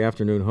the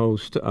afternoon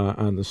host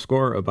on The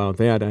Score about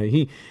that.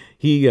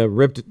 He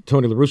ripped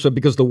Tony La Russa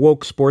because the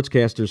woke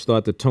sportscasters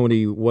thought that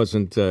Tony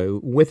wasn't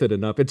with it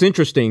enough. It's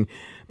interesting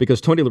because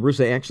Tony La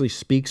Russa actually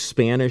speaks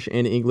Spanish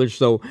and English.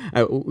 So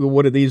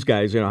what are these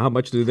guys? How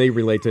much do they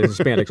relate to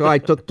Hispanics? I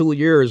took 2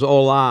 years,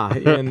 hola,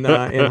 in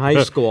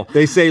high school.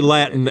 They say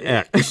Latin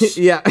X.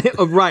 Yeah,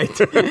 right.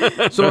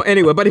 So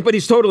anyway, but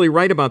he's totally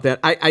right about that.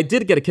 I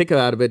did get a kick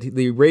out of it.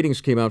 The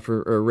ratings came out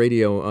for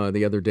radio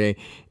the other day,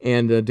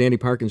 and Danny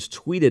Parkins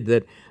tweeted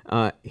that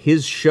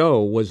his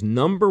show was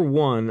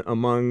 #1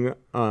 among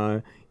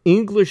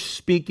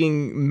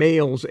English-speaking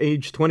males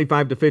aged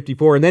 25 to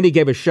 54, and then he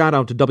gave a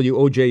shout-out to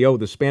WOJO,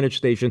 the Spanish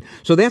station.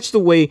 So that's the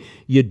way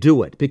you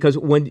do it, because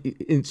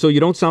so you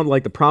don't sound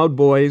like the Proud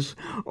Boys,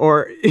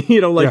 or,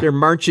 they're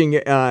marching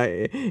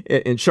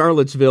in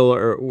Charlottesville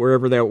or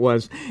wherever that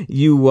was.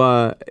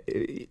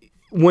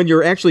 When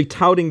you're actually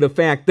touting the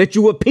fact that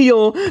you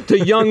appeal to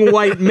young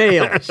white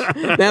males.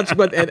 That's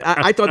what, and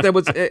I thought that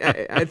was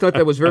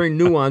very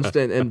nuanced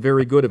and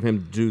very good of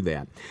him to do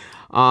that.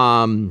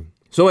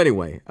 So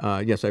anyway,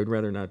 yes, I would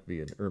rather not be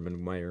an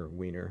Urban Meyer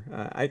wiener.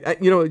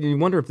 You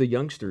wonder if the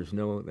youngsters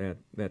know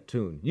that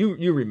tune.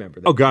 You remember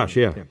that? Oh gosh,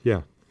 tune.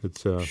 Yeah.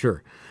 It's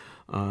sure.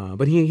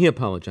 But he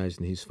apologized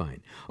and he's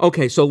fine.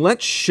 Okay, so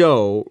let's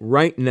show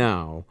right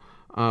now.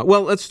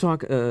 Let's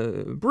talk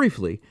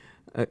briefly.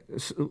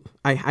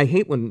 I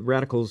hate when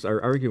radicals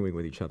are arguing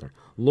with each other.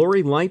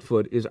 Lori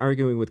Lightfoot is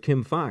arguing with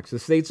Kim Fox. The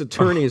state's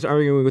attorney is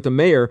arguing with the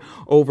mayor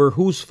over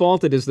whose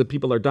fault it is that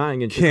people are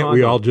dying in Chicago. Can't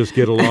we all just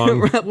get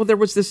along? Well, there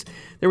was this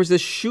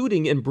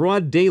shooting in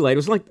broad daylight. It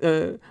was like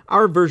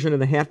our version of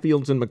the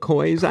Hatfields and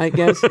McCoys, I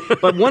guess.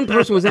 But one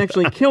person was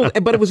actually killed,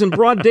 but it was in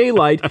broad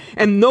daylight,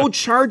 and no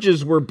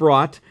charges were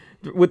brought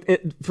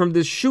from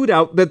this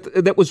shootout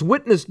that was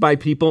witnessed by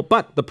people.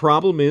 But the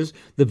problem is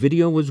the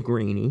video was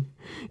grainy,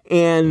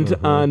 and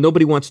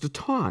nobody wants to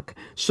talk.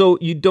 So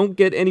you don't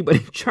get anybody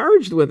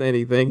charged with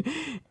anything.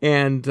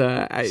 And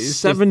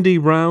 70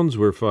 rounds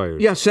were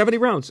fired. Yeah, 70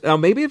 rounds.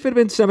 Maybe if it had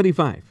been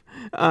 75.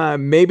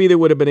 Maybe they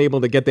would have been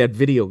able to get that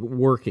video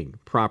working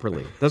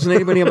properly. Doesn't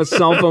anybody have a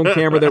cell phone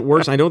camera that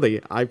works? I know the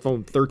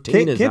iPhone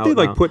 13 is Can't out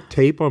they now. put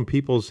tape on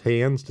people's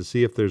hands to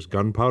see if there's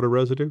gunpowder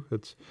residue?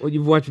 Well,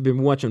 you've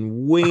been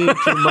watching way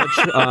too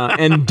much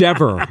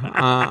Endeavor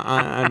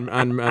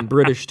on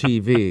British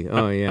TV.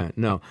 Oh yeah,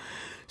 no.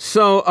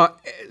 So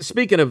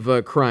speaking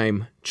of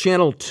crime,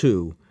 Channel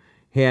 2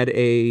 had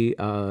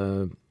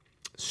a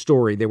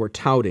story they were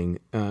touting,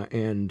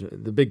 and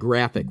the big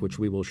graphic, which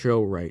we will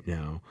show right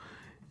now.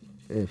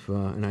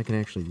 And I can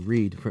actually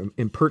read from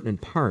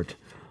impertinent part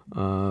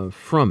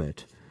from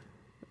it.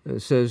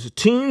 It says,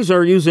 teens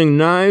are using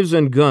knives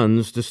and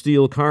guns to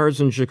steal cars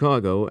in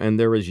Chicago, and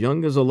they're as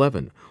young as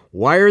 11.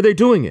 Why are they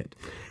doing it?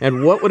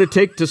 And what would it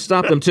take to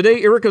stop them?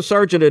 Today, Erica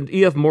Sargent and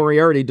E.F.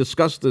 Moriarty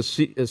discussed the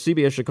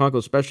CBS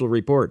Chicago special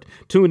report.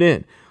 Tune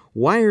in.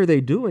 Why are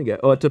they doing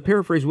it? To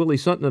paraphrase Willie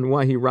Sutton on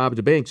why he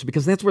robbed banks,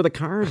 because that's where the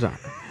cars are.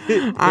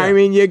 Yeah. I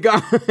mean, you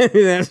got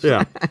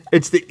yeah.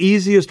 It's the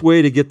easiest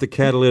way to get the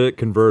catalytic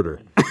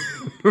converter.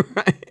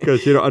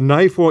 Because a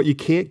knife you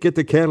can't get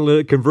the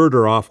catalytic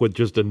converter off with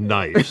just a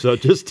knife. So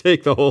just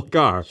take the whole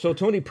car. So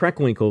Toni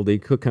Preckwinkle, the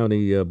Cook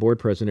County board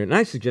president, and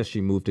I suggest she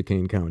move to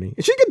Kane County.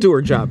 She could do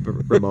her job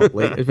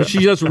remotely, but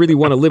she doesn't really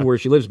want to live where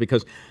she lives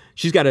because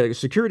she's got a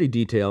security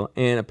detail,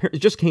 and it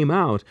just came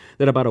out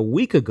that about a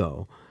week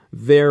ago,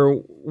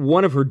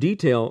 one of her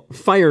detail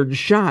fired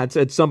shots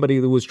at somebody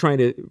that was trying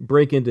to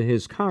break into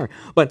his car.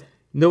 But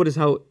notice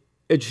how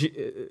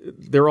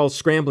they're all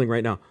scrambling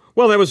right now.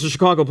 Well, that was the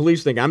Chicago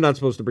police thing. I'm not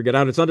supposed to bring it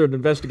out. It's under an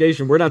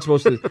investigation. We're not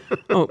supposed to.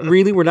 Oh,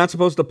 really? We're not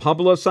supposed to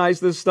publicize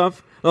this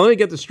stuff? Now, let me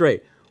get this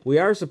straight. We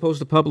are supposed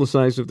to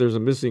publicize if there's a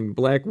missing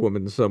black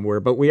woman somewhere,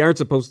 but we aren't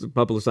supposed to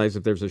publicize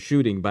if there's a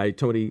shooting by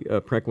Toni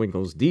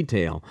Preckwinkle's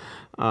detail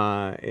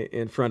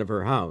in front of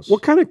her house.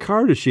 What kind of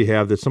car does she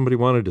have that somebody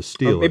wanted to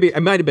steal? Maybe it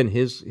might have been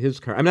his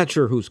car. I'm not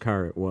sure whose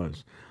car it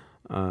was.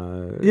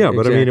 Yeah,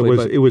 but I mean,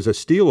 it was a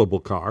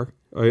stealable car.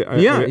 I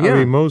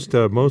mean,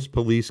 most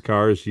police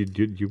cars you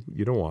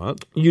don't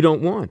want. You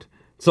don't want.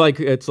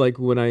 It's like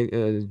when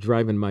I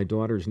drive in my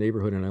daughter's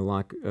neighborhood and I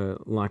lock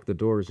the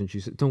doors, and she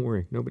said, "Don't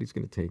worry, nobody's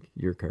going to take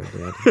your car,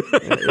 Dad."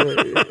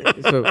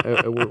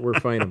 So we're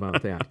fine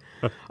about that.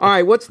 All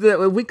right,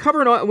 we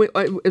covered?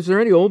 Is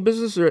there any old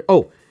business or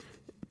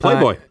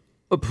Playboy?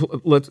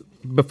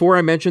 Before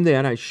I mention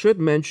that, I should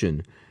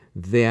mention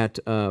that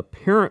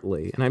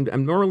apparently, and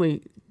I'm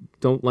normally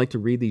don't like to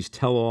read these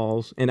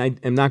tell-alls, and I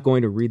am not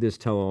going to read this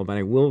tell-all, but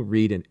I will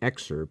read an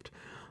excerpt.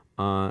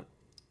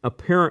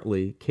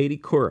 Apparently, Katie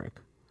Couric,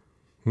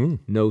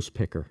 nose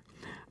picker,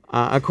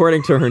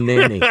 according to her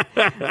nanny.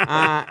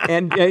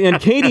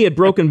 And Katie had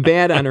broken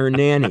bad on her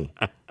nanny.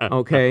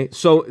 Okay,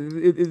 so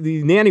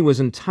the nanny was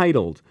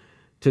entitled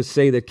to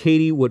say that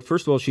Katie would,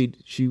 first of all, she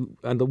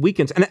on the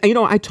weekends, and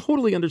I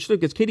totally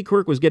understood because Katie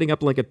Couric was getting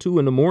up like at 2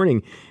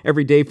 a.m.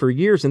 every day for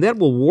years, and that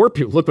will warp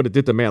you. Look what it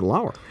did to Matt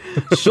Lauer.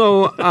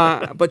 So,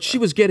 but she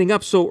was getting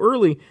up so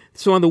early,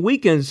 so on the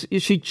weekends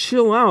she'd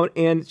chill out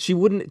and she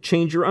wouldn't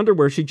change her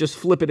underwear. She'd just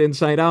flip it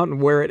inside out and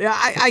wear it.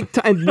 I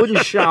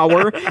wouldn't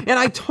shower, and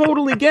I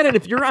totally get it.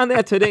 If you're on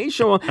that Today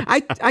Show,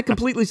 I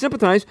completely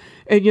sympathize.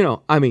 And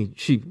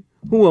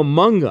who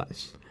among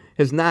us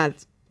has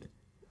not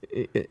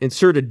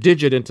insert a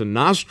digit into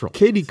nostril?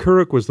 Katie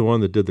Couric was the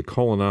one that did the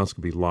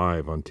colonoscopy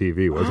live on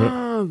TV, wasn't it?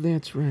 Oh,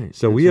 that's right.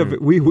 So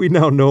we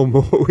now know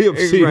more. We have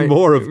seen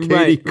more of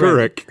Katie Couric.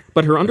 Right.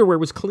 But her underwear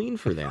was clean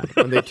for that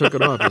when they took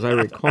it off, as I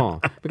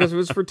recall, because it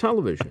was for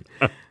television.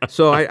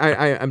 So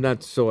I'm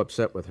not so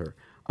upset with her.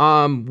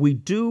 We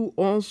do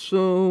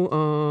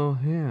also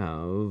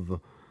have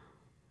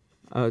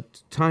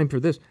time for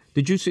this.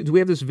 Did you see? Do we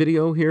have this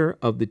video here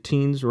of the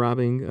teens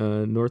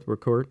robbing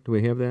Northbrook Court? Do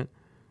we have that?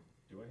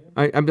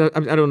 I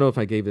don't know if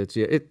I gave that to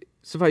you.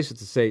 Suffice it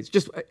to say, it's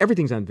just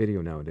everything's on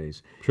video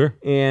nowadays. Sure.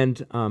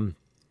 And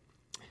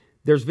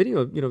there's video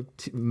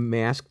of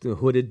masked,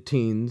 hooded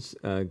teens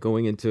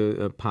going into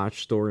a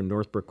posh store in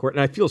Northbrook Court,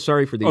 and I feel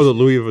sorry for these. Oh, the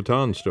Louis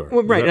Vuitton store.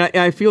 Well, right.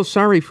 And I feel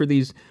sorry for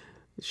these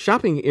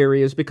shopping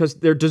areas because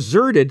they're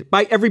deserted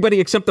by everybody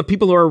except the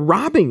people who are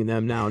robbing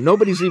them now.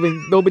 Nobody's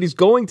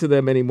going to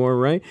them anymore,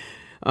 right?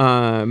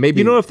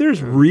 Maybe if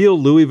there's real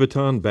Louis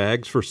Vuitton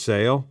bags for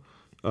sale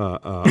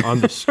on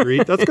the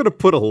street, that's going to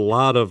put a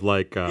lot of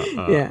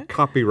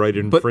copyright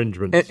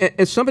infringements.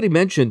 As somebody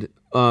mentioned,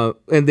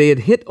 and they had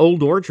hit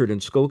Old Orchard in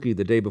Skokie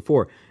the day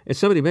before. As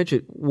somebody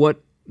mentioned,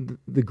 what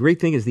the great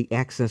thing is the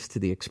access to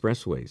the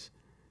expressways.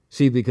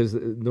 See, because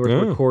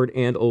Northbrook Court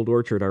and Old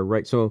Orchard are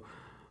right, so.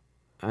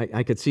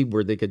 I could see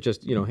where they could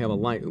just, have a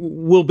line.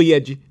 We'll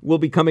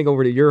be coming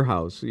over to your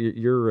house,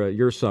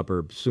 your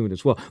suburb soon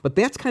as well. But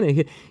that's kind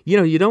of,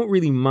 you don't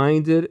really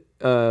mind it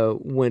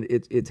when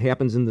it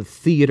happens in the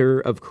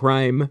theater of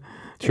crime.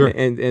 Sure.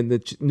 And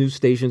the news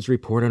stations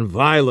report on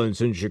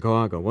violence in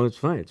Chicago. Well, it's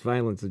fine. It's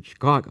violence in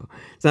Chicago.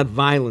 It's not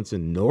violence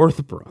in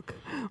Northbrook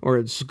or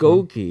in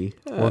Skokie.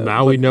 Well,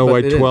 now we know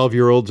why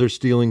 12-year-olds are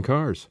stealing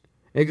cars.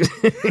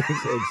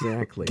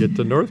 Exactly. Get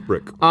to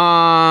Northbrook.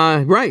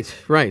 Right.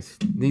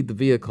 Need the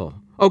vehicle.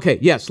 Okay,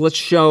 yes, let's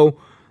show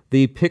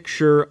the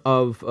picture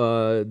of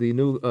the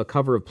new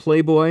cover of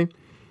Playboy.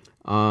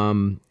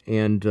 And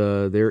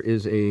there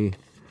is a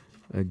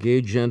gay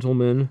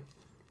gentleman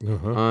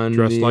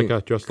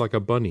dressed like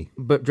a bunny.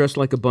 But dressed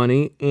like a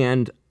bunny.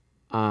 And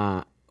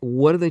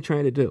what are they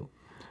trying to do?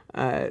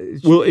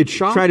 It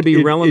shocked. Try to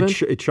be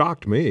relevant. It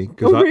shocked me.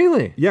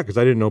 Really? Yeah, because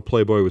I didn't know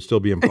Playboy was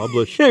still being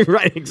published.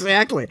 Right,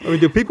 exactly. I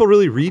mean, do people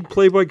really read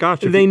Playboy?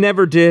 Gosh, they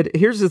never did.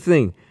 Here's the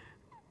thing: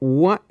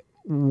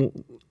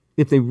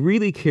 if they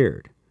really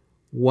cared?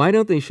 Why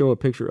don't they show a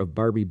picture of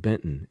Barbie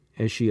Benton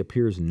as she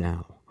appears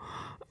now?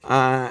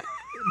 But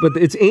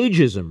it's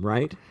ageism,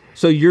 right?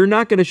 So you're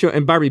not going to show.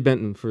 And Barbie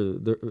Benton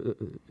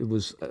it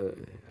was,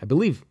 I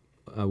believe,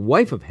 a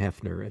wife of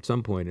Hefner at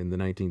some point in the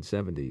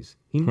 1970s.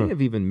 He may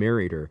have even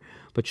married her,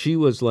 but she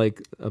was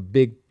like a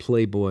big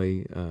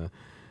Playboy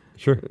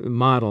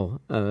model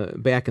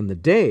back in the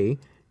day.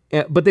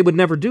 But they would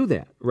never do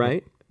that,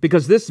 right?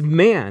 Because this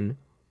man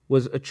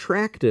was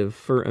attractive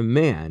for a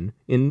man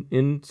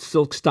in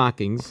silk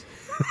stockings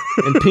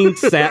and pink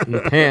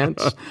satin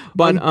pants.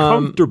 But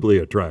uncomfortably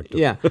attractive.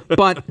 Yeah,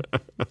 but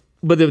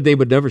they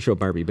would never show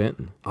Barbie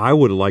Benton. I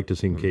would have liked to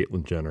seen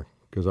Caitlyn Jenner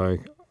because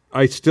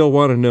I still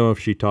want to know if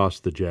she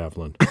tossed the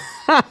javelin.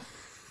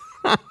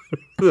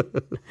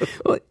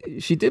 Well,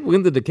 she did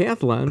win the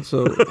decathlon,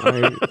 so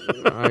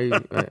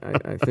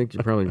I think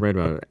you're probably right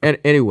about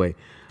it. Anyway,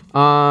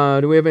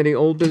 do we have any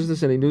old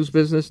business, any news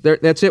business?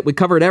 That's it. We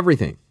covered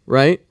everything,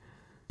 right?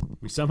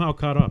 We somehow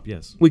caught up,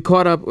 yes. We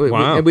caught up,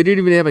 wow. And we didn't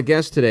even have a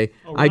guest today.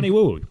 Oh, Ronnie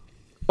Woo.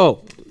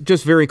 Oh,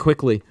 just very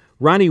quickly.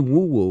 Ronnie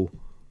Woo,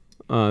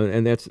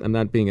 and I'm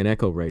not being an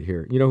echo right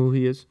here. You know who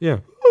he is? Yeah.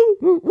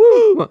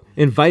 Well,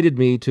 invited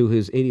me to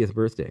his 80th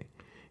birthday.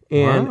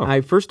 And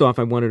wow. First off,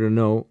 I wanted to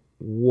know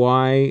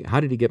how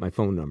did he get my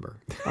phone number?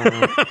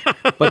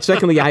 But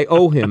secondly, I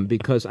owe him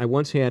because I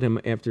once had him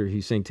after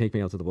he sang Take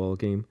Me Out to the Ball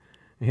Game.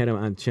 I had him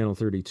on Channel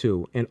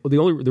 32. And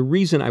the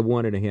reason I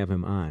wanted to have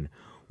him on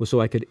was so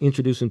I could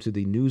introduce him to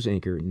the news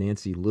anchor,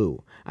 Nancy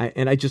Liu.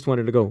 I just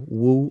wanted to go,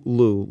 woo,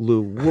 Lou,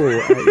 Lou,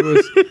 woo.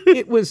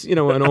 It was an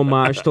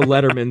homage to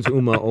Letterman's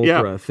Uma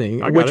Oprah thing,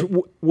 which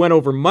went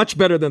over much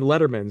better than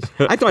Letterman's.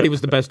 I thought he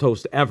was the best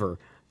host ever,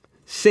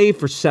 save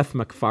for Seth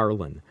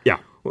MacFarlane. Yeah.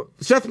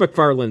 Seth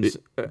MacFarlane's...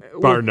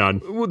 bar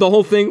none. The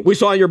whole thing, we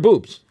saw your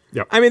boobs.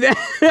 Yeah. I mean,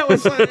 that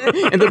was...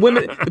 and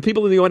the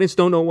people in the audience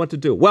don't know what to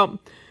do. Well...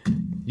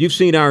 You've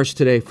seen ours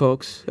today,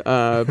 folks.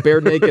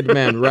 Bare Naked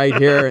Men right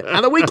here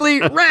on the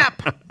Weekly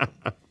Wrap.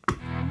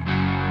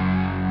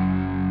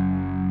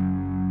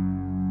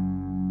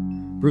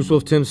 Bruce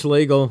Wolf, Tim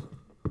Slagle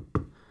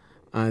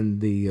on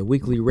the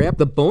Weekly Wrap,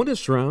 the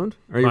bonus round.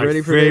 Are you ready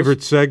for this? My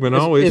favorite segment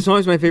always. It's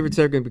always my favorite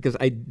segment because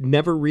I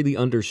never really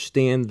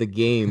understand the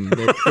game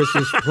that Chris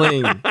is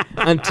playing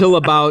until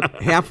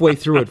about halfway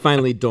through it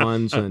finally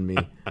dawns on me.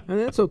 And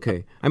that's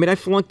okay. I mean, I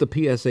flunked the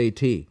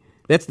PSAT.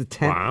 That's the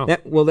test. Wow.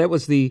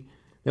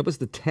 That was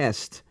the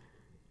test,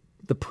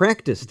 the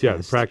practice test. Yeah,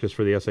 the practice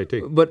for the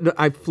SAT. But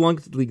I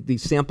flunked the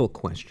sample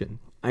question.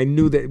 I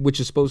knew that, which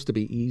is supposed to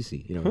be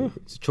easy.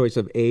 It's a choice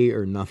of A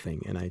or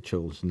nothing, and I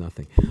chose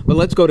nothing. But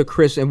let's go to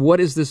Chris. And what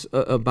is this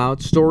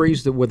about?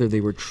 Stories that whether they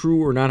were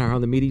true or not, or how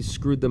the media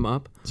screwed them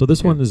up? So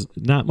this one is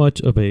not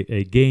much of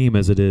a game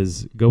as it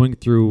is going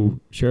through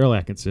Cheryl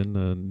Atkinson,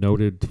 a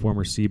noted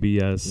former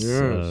CBS,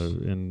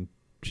 and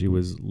she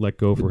was let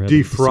go for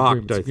having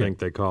defrocked, I think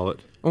they call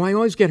it. Oh, I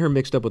always get her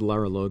mixed up with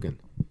Lara Logan.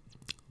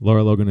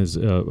 Lara Logan is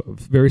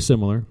very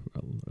similar.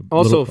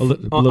 Also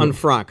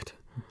unfrocked.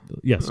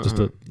 Yes,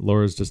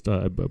 Laura's just.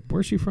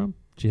 Where's she from?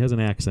 She has an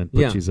accent, but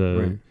Yeah, she's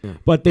right, yeah.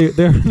 But they're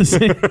the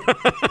same.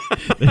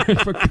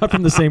 They're cut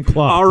from the same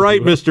cloth. All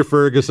right, Mr.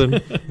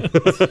 Ferguson.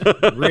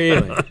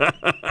 Really?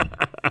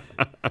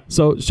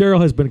 So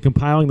Cheryl has been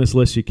compiling this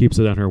list. She keeps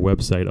it on her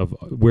website of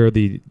where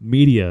the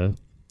media,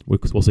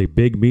 we'll say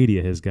big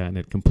media, has gotten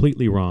it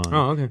completely wrong.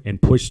 Oh, okay.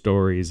 And pushed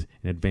stories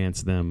and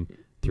advanced them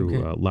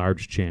through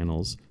large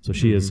channels. So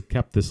she has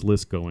kept this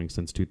list going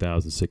since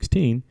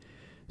 2016.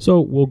 So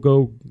we'll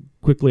go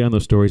quickly on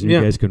those stories, and you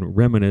guys can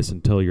reminisce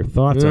and tell your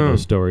thoughts on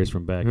those stories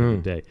from back in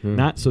the day.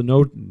 Not so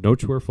no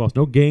true or false,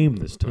 no game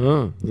this time.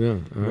 Oh, yeah.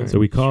 All right. So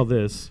we call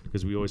this,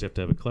 because we always have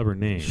to have a clever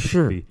name,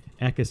 the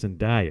Atkinson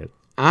Diet.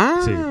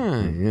 Ah,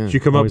 yeah. Did you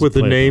come up Always with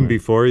the play it name right.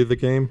 before the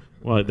game?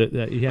 Well,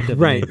 you have to have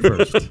Right. the name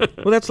first.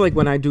 Well, that's like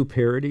when I do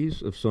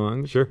parodies of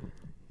songs. Sure.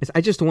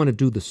 I just want to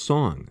do the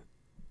song,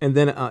 and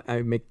then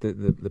I make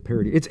the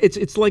parody.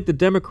 It's like the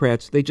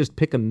Democrats. They just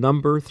pick a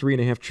number,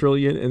 3.5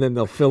 trillion, and then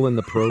they'll fill in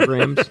the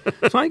programs.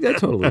 So I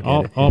totally get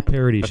it. All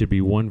parody should be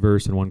one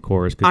verse and one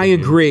chorus. I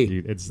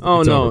agree. It's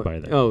no. over by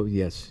then. Oh,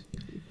 yes.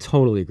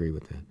 Totally agree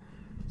with that.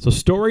 So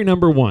story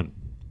number one.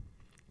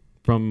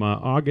 From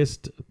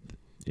August,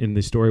 in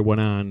the story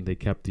went on, they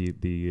kept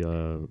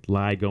the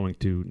lie going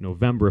to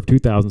November of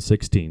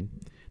 2016.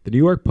 The New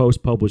York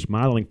Post published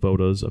modeling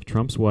photos of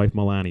Trump's wife,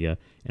 Melania,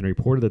 and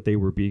reported that they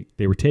were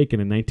taken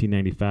in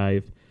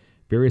 1995.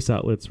 Various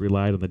outlets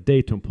relied on the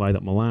date to imply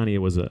that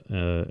Melania was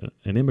an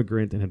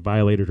immigrant and had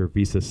violated her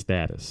visa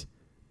status.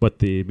 But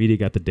the media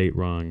got the date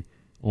wrong.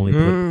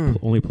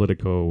 Only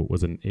Politico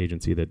was an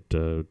agency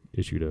that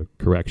issued a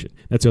correction.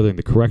 That's the other thing.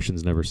 The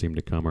corrections never seem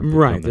to come.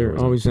 Right. They're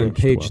always on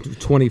page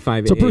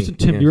 25A. So, person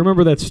Tim, do you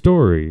remember that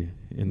story?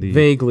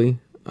 Vaguely.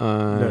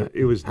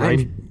 It was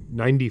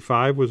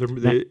 95. Was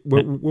there,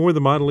 when were the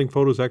modeling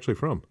photos actually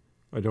from?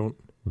 I don't.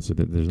 So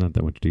there's not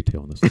that much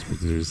detail in this.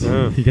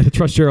 You got to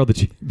trust Cheryl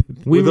that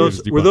were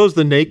those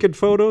the naked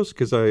photos?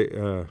 Because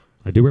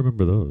I do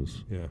remember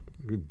those. Yeah,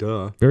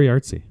 duh. Very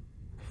artsy.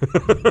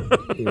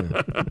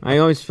 Yeah. I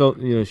always felt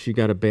she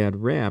got a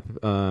bad rap.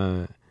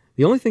 The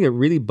only thing that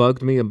really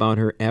bugged me about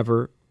her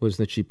ever was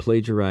that she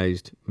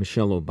plagiarized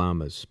Michelle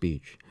Obama's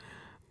speech.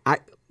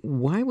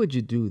 Why would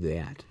you do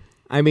that?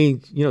 I mean,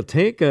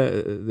 take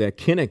that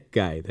Kinnock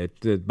guy that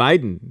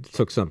Biden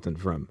took something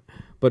from,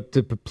 but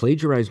to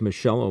plagiarize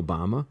Michelle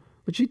Obama,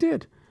 but she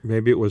did.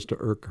 Maybe it was to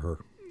irk her.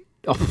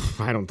 Oh,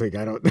 I don't.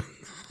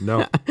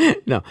 No.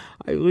 No,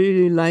 I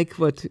really like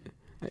what.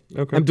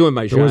 Okay. I'm doing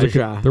my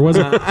Zsa. There was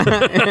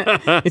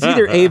it's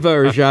either Ava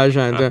or Zsa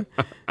Zsa.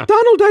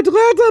 Donald, I'd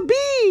rather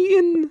be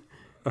in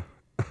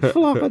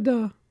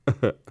Florida.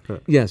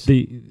 Yes.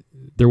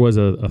 There was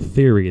a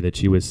theory that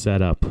she was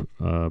set up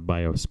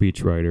by a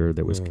speechwriter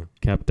that was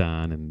kept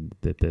on, and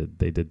that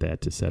they did that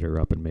to set her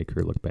up and make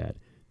her look bad.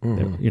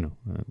 Mm-hmm.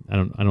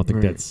 I don't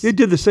think that's. They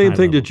did the same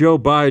thing to Joe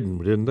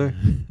Biden, didn't they?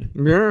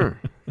 Yeah.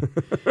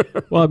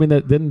 Well, I mean,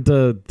 that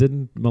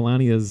didn't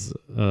Melania's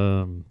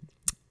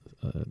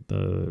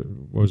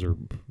what was her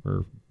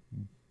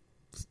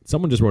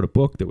someone just wrote a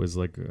book that was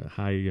like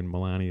high in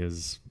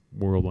Melania's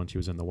world when she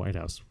was in the White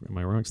House. Am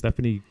I wrong?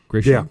 Stephanie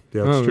Grisham?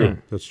 Yeah, that's true. Yeah.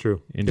 That's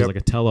true. And just like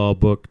a tell-all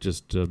book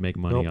just to make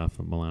money off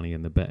of Melania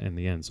in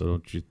the end. So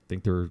don't you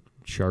think they're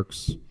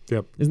sharks?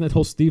 Yep. Isn't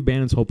that Steve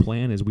Bannon's whole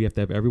plan is we have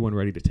to have everyone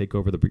ready to take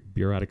over the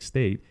bureaucratic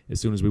state as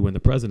soon as we win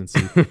the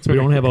presidency, so we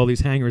don't have all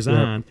these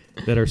hangers-on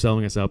that are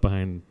selling us out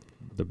behind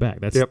the back.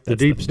 That's the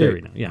deep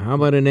theory state. now. Yeah. How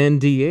about an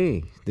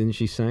NDA? Didn't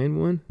she sign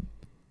one?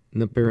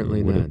 And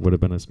apparently not. Would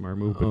have been a smart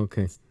move. But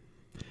Okay.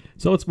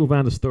 So let's move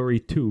on to story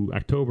 2,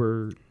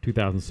 October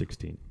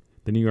 2016.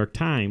 The New York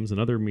Times and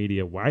other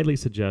media widely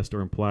suggest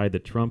or imply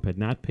that Trump had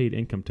not paid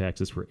income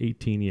taxes for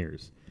 18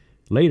 years.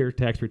 Later,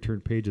 tax return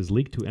pages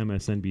leaked to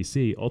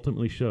MSNBC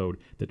ultimately showed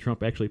that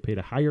Trump actually paid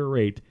a higher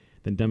rate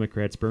than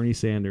Democrats Bernie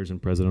Sanders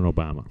and President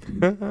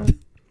Obama.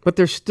 But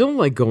they're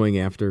still going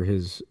after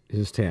his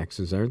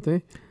taxes, aren't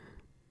they?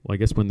 Well, I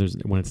guess when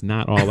it's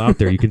not all out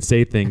there, you can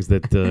say things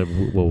that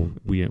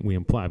we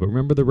imply. But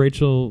remember the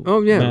Rachel?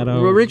 Oh yeah,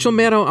 Maddow? Well, Rachel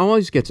Maddow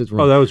always gets it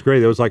wrong. Oh, that was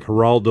great. That was like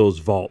Geraldo's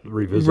Vault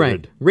revisited.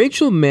 Right.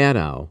 Rachel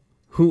Maddow,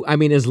 who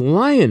is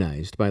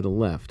lionized by the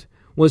left,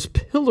 was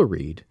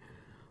pilloried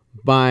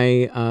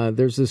by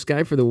there's this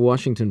guy for the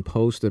Washington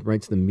Post that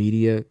writes the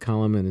media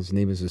column, and his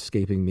name is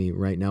escaping me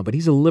right now, but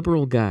he's a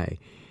liberal guy.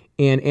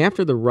 And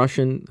after the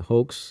Russian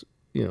hoax,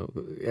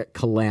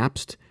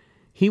 collapsed,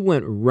 he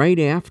went right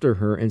after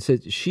her and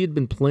said she had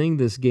been playing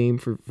this game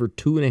for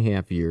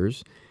 2.5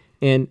 years,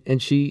 and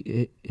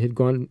she had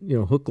gone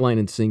hook, line,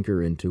 and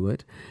sinker into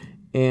it,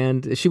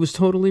 and she was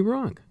totally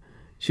wrong.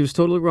 She was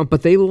totally wrong.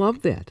 But they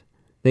love that.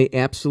 They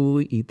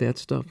absolutely eat that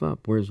stuff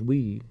up, whereas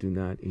we do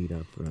not eat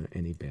up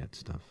any bad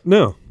stuff.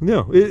 No.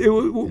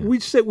 We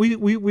said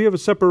we have a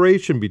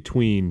separation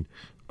between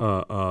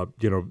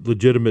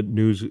legitimate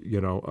news,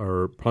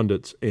 our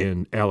pundits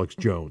and Alex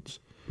Jones.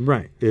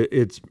 Right.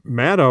 It's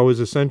Maddow is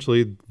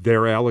essentially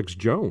their Alex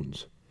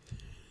Jones.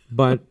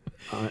 But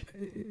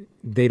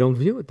they don't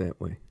view it that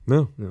way.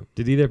 No.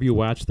 Did either of you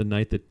watch the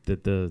night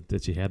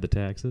that she had the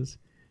taxes?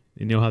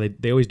 you know how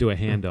they always do a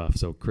handoff.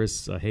 So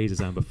Chris Hayes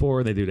is on before,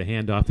 and they do the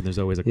handoff, and there's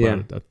always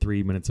about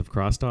 3 minutes of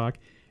crosstalk,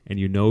 and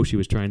you know she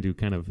was trying to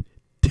kind of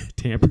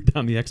tamper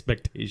down the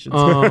expectations.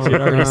 Oh, she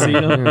had already seen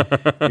them.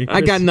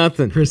 I got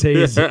nothing. Chris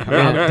Hayes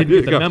didn't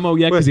get the memo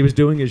yet because he was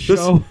doing his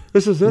show.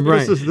 This is it.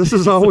 Right. This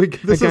is all we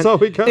got.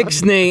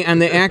 Ixnay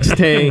and the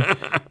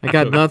Axtay. I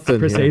got nothing.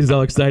 Chris Hayes is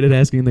all excited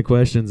asking the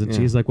questions, and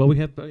she's like, "Well, we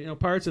have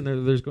parts, and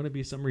there's going to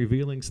be some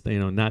revealing,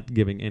 not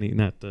giving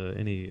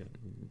any,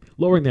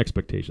 lowering the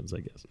expectations, I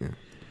guess." Yeah.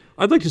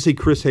 I'd like to see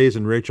Chris Hayes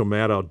and Rachel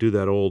Maddow do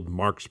that old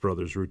Marx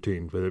Brothers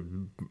routine,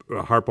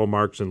 Harpo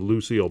Marx and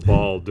Lucille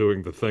Ball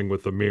doing the thing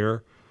with the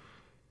mirror,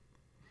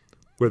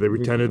 where they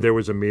pretended there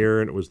was a mirror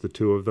and it was the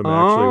two of them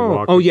actually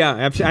walking. Oh,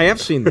 yeah, I have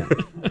seen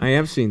that. I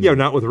have seen that. Yeah,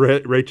 not with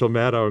Rachel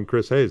Maddow and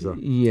Chris Hayes, though.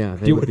 Yeah,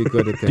 they would be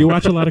good at that. Do you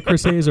watch a lot of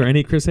Chris Hayes or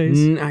any Chris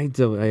Hayes? I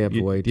do. I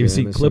avoid. Do you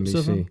see clips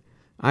of him?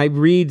 I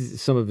read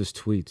some of his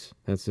tweets.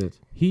 That's it.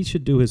 He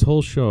should do his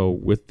whole show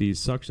with the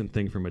suction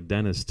thing from a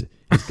dentist.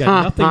 He's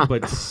got nothing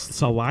but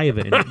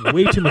saliva and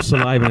way too much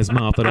saliva in his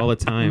mouth at all the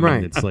time. Right.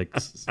 And it's like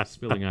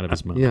spilling out of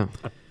his mouth. Yeah.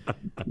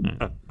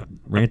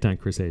 Rant on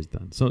Chris Hayes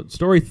done. So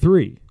story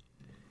 3.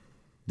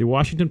 The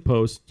Washington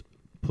Post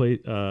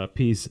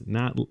piece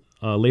not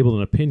labeled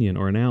an opinion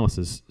or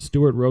analysis.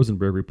 Stuart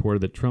Rosenberg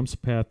reported that Trump's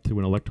path to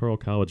an electoral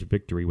college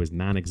victory was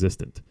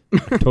non-existent.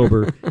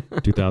 October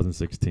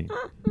 2016.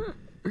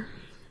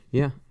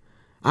 Yeah.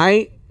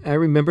 I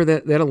remember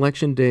that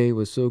election day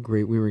was so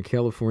great. We were in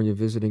California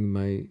visiting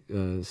my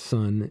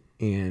son,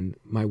 and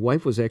my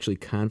wife was actually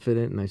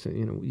confident, and I said,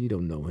 you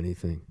don't know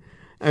anything.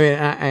 I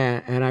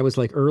mean, I was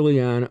like early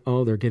on,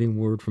 they're getting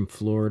word from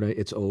Florida,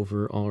 it's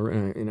over,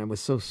 and I was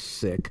so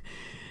sick.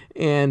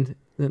 And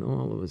then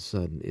all of a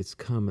sudden, it's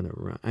coming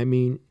around. I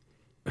mean,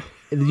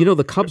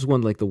 the Cubs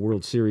won like the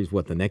World Series,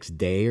 the next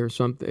day or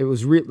something? It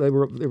was they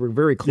were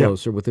very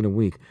close, or within a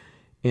week.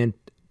 And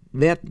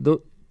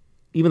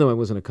even though I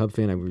wasn't a Cub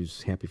fan, I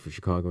was happy for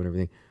Chicago and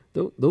everything.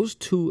 Those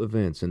two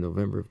events in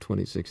November of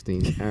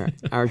 2016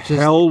 are just...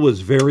 Hell was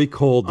very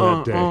cold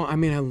that day. I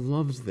mean, I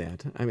loved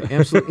that. I mean,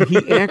 absolutely.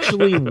 He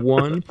actually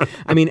won.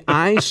 I mean,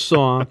 I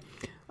saw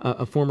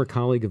a former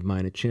colleague of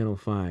mine at Channel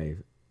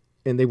 5,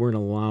 and they weren't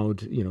allowed,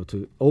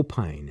 to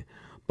opine,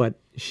 but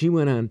she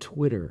went on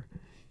Twitter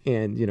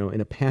and,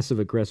 in a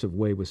passive-aggressive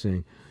way was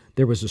saying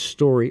there was a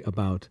story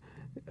about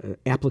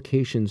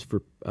applications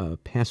for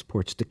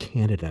passports to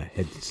Canada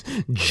had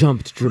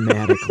jumped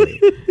dramatically.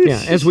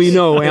 Yeah, as we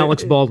know,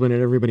 Alex Baldwin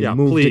and everybody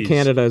moved to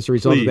Canada as a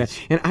result of that.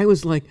 And I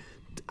was like,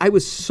 I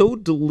was so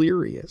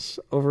delirious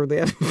over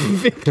that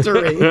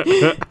victory,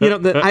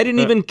 that I didn't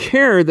even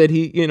care that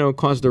he,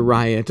 caused a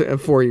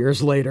riot 4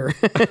 years later.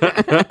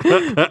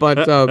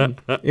 But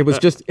it was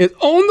just,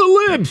 own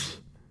the libs.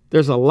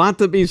 There's a lot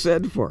to be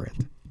said for it.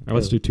 All right,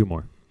 let's do 2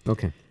 more.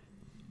 Okay.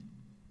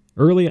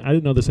 I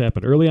didn't know this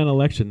happened. Early on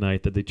election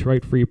night, the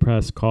Detroit Free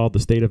Press called the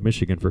state of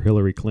Michigan for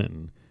Hillary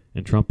Clinton,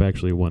 and Trump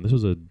actually won. This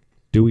was a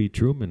Dewey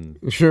Truman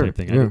type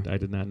thing. Yeah. I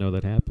did not know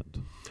that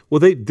happened. Well,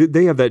 they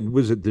have that.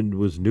 Was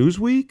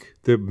Newsweek,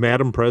 the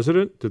Madam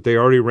President, that they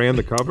already ran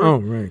the cover? Oh,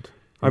 right.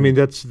 I mean,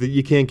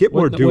 you can't get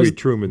more Dewey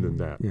Truman than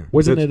that. Yeah.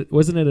 Wasn't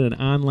it an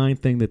online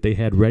thing that they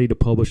had ready to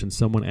publish and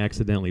someone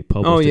accidentally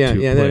published it? Oh, it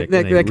yeah.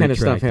 That kind of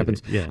stuff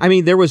happens. Yeah. I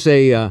mean, there was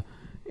a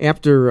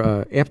after,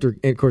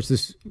 and of course,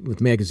 this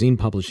with magazine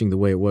publishing the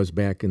way it was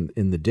back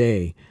in the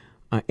day.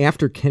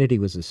 After Kennedy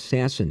was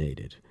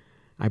assassinated,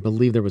 I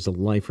believe there was a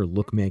Life or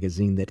Look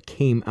magazine that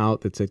came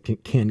out that said,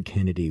 "Can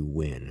Kennedy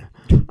win?"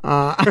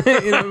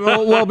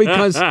 Well,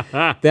 because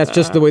that's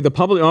just the way the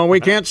public. Oh,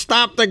 we can't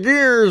stop the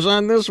gears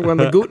on this one.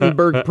 The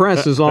Gutenberg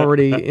Press has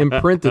already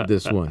imprinted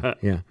this one.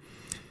 Yeah.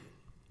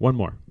 One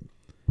more.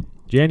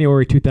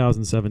 January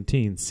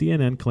 2017,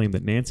 CNN claimed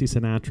that Nancy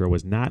Sinatra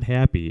was not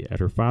happy at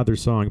her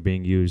father's song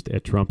being used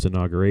at Trump's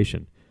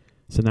inauguration.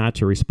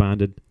 Sinatra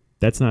responded,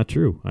 "That's not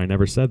true. I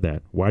never said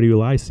that. Why do you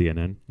lie,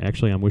 CNN?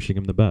 Actually, I'm wishing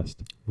him the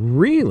best."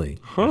 Really?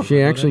 Huh.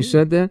 She actually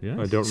said that? Yes.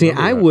 I don't See,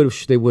 remember that.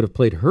 wish they would have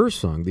played her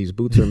song, "These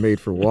Boots Are Made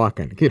for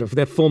Walking."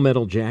 That Full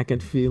Metal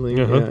Jacket feeling.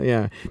 Uh-huh.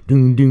 Yeah.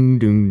 Doom, doom,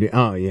 doom, doom.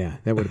 Oh, yeah.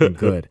 That would have been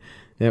good.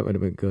 That would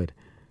have been good.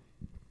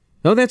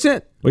 Oh, that's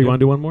it. Well, you want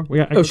to do one more?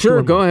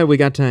 Sure. Go ahead. We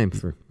got time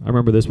for. I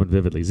remember this one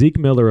vividly. Zeke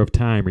Miller of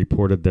Time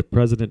reported that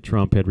President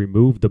Trump had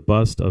removed the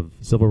bust of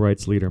civil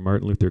rights leader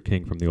Martin Luther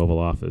King from the Oval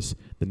Office.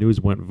 The news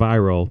went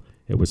viral.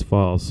 It was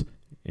false,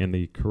 and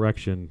the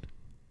correction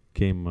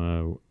came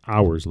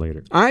hours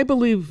later. I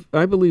believe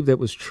that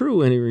was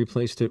true, and he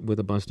replaced it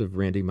with a bust of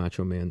Randy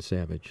Macho Man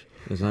Savage,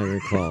 as I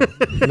recall.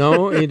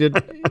 No, he did.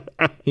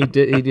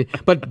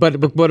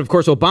 But of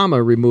course,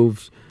 Obama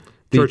removed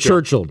the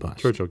Churchill bust.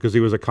 Churchill, because he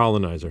was a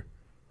colonizer.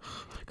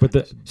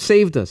 But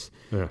saved us.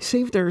 Yeah.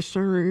 Saved our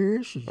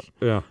souls.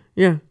 Yeah.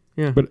 Yeah.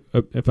 Yeah. But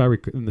if I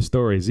recall in the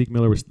story, Zeke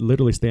Miller was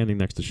literally standing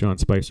next to Sean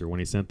Spicer when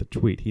he sent the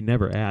tweet. He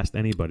never asked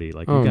anybody,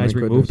 like, you guys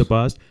removed the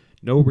bust.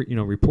 No,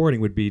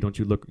 reporting would be, don't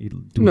you look, you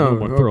do no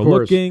more thorough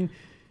looking.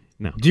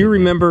 No. Do you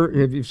remember,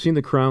 have you seen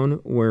The Crown,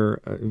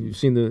 where, you've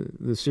seen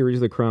the series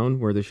The Crown,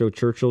 where they show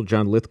Churchill,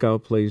 John Lithgow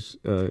plays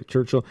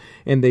Churchill,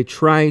 and they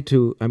try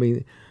to,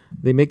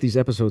 they make these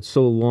episodes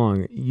so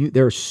long.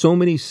 There are so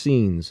many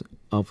scenes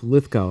of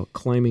Lithgow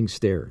climbing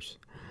stairs.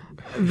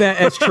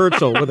 That's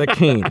Churchill with a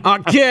cane. Oh,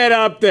 get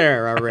up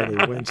there already,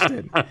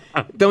 Winston.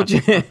 Don't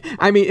you?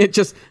 I mean, it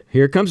just,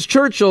 here comes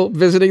Churchill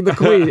visiting the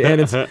Queen, and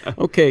it's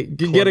okay.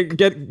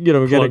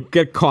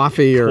 Get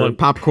coffee or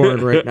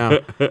popcorn right now.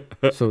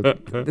 So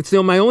that's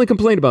my only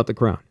complaint about The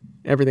Crown.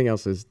 Everything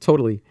else is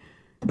totally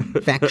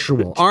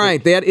factual. All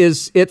right, that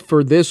is it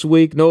for this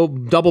week. No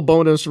double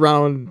bonus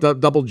round,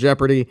 double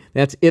Jeopardy.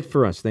 That's it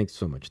for us. Thanks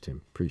so much,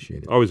 Tim.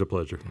 Appreciate it. Always a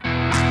pleasure.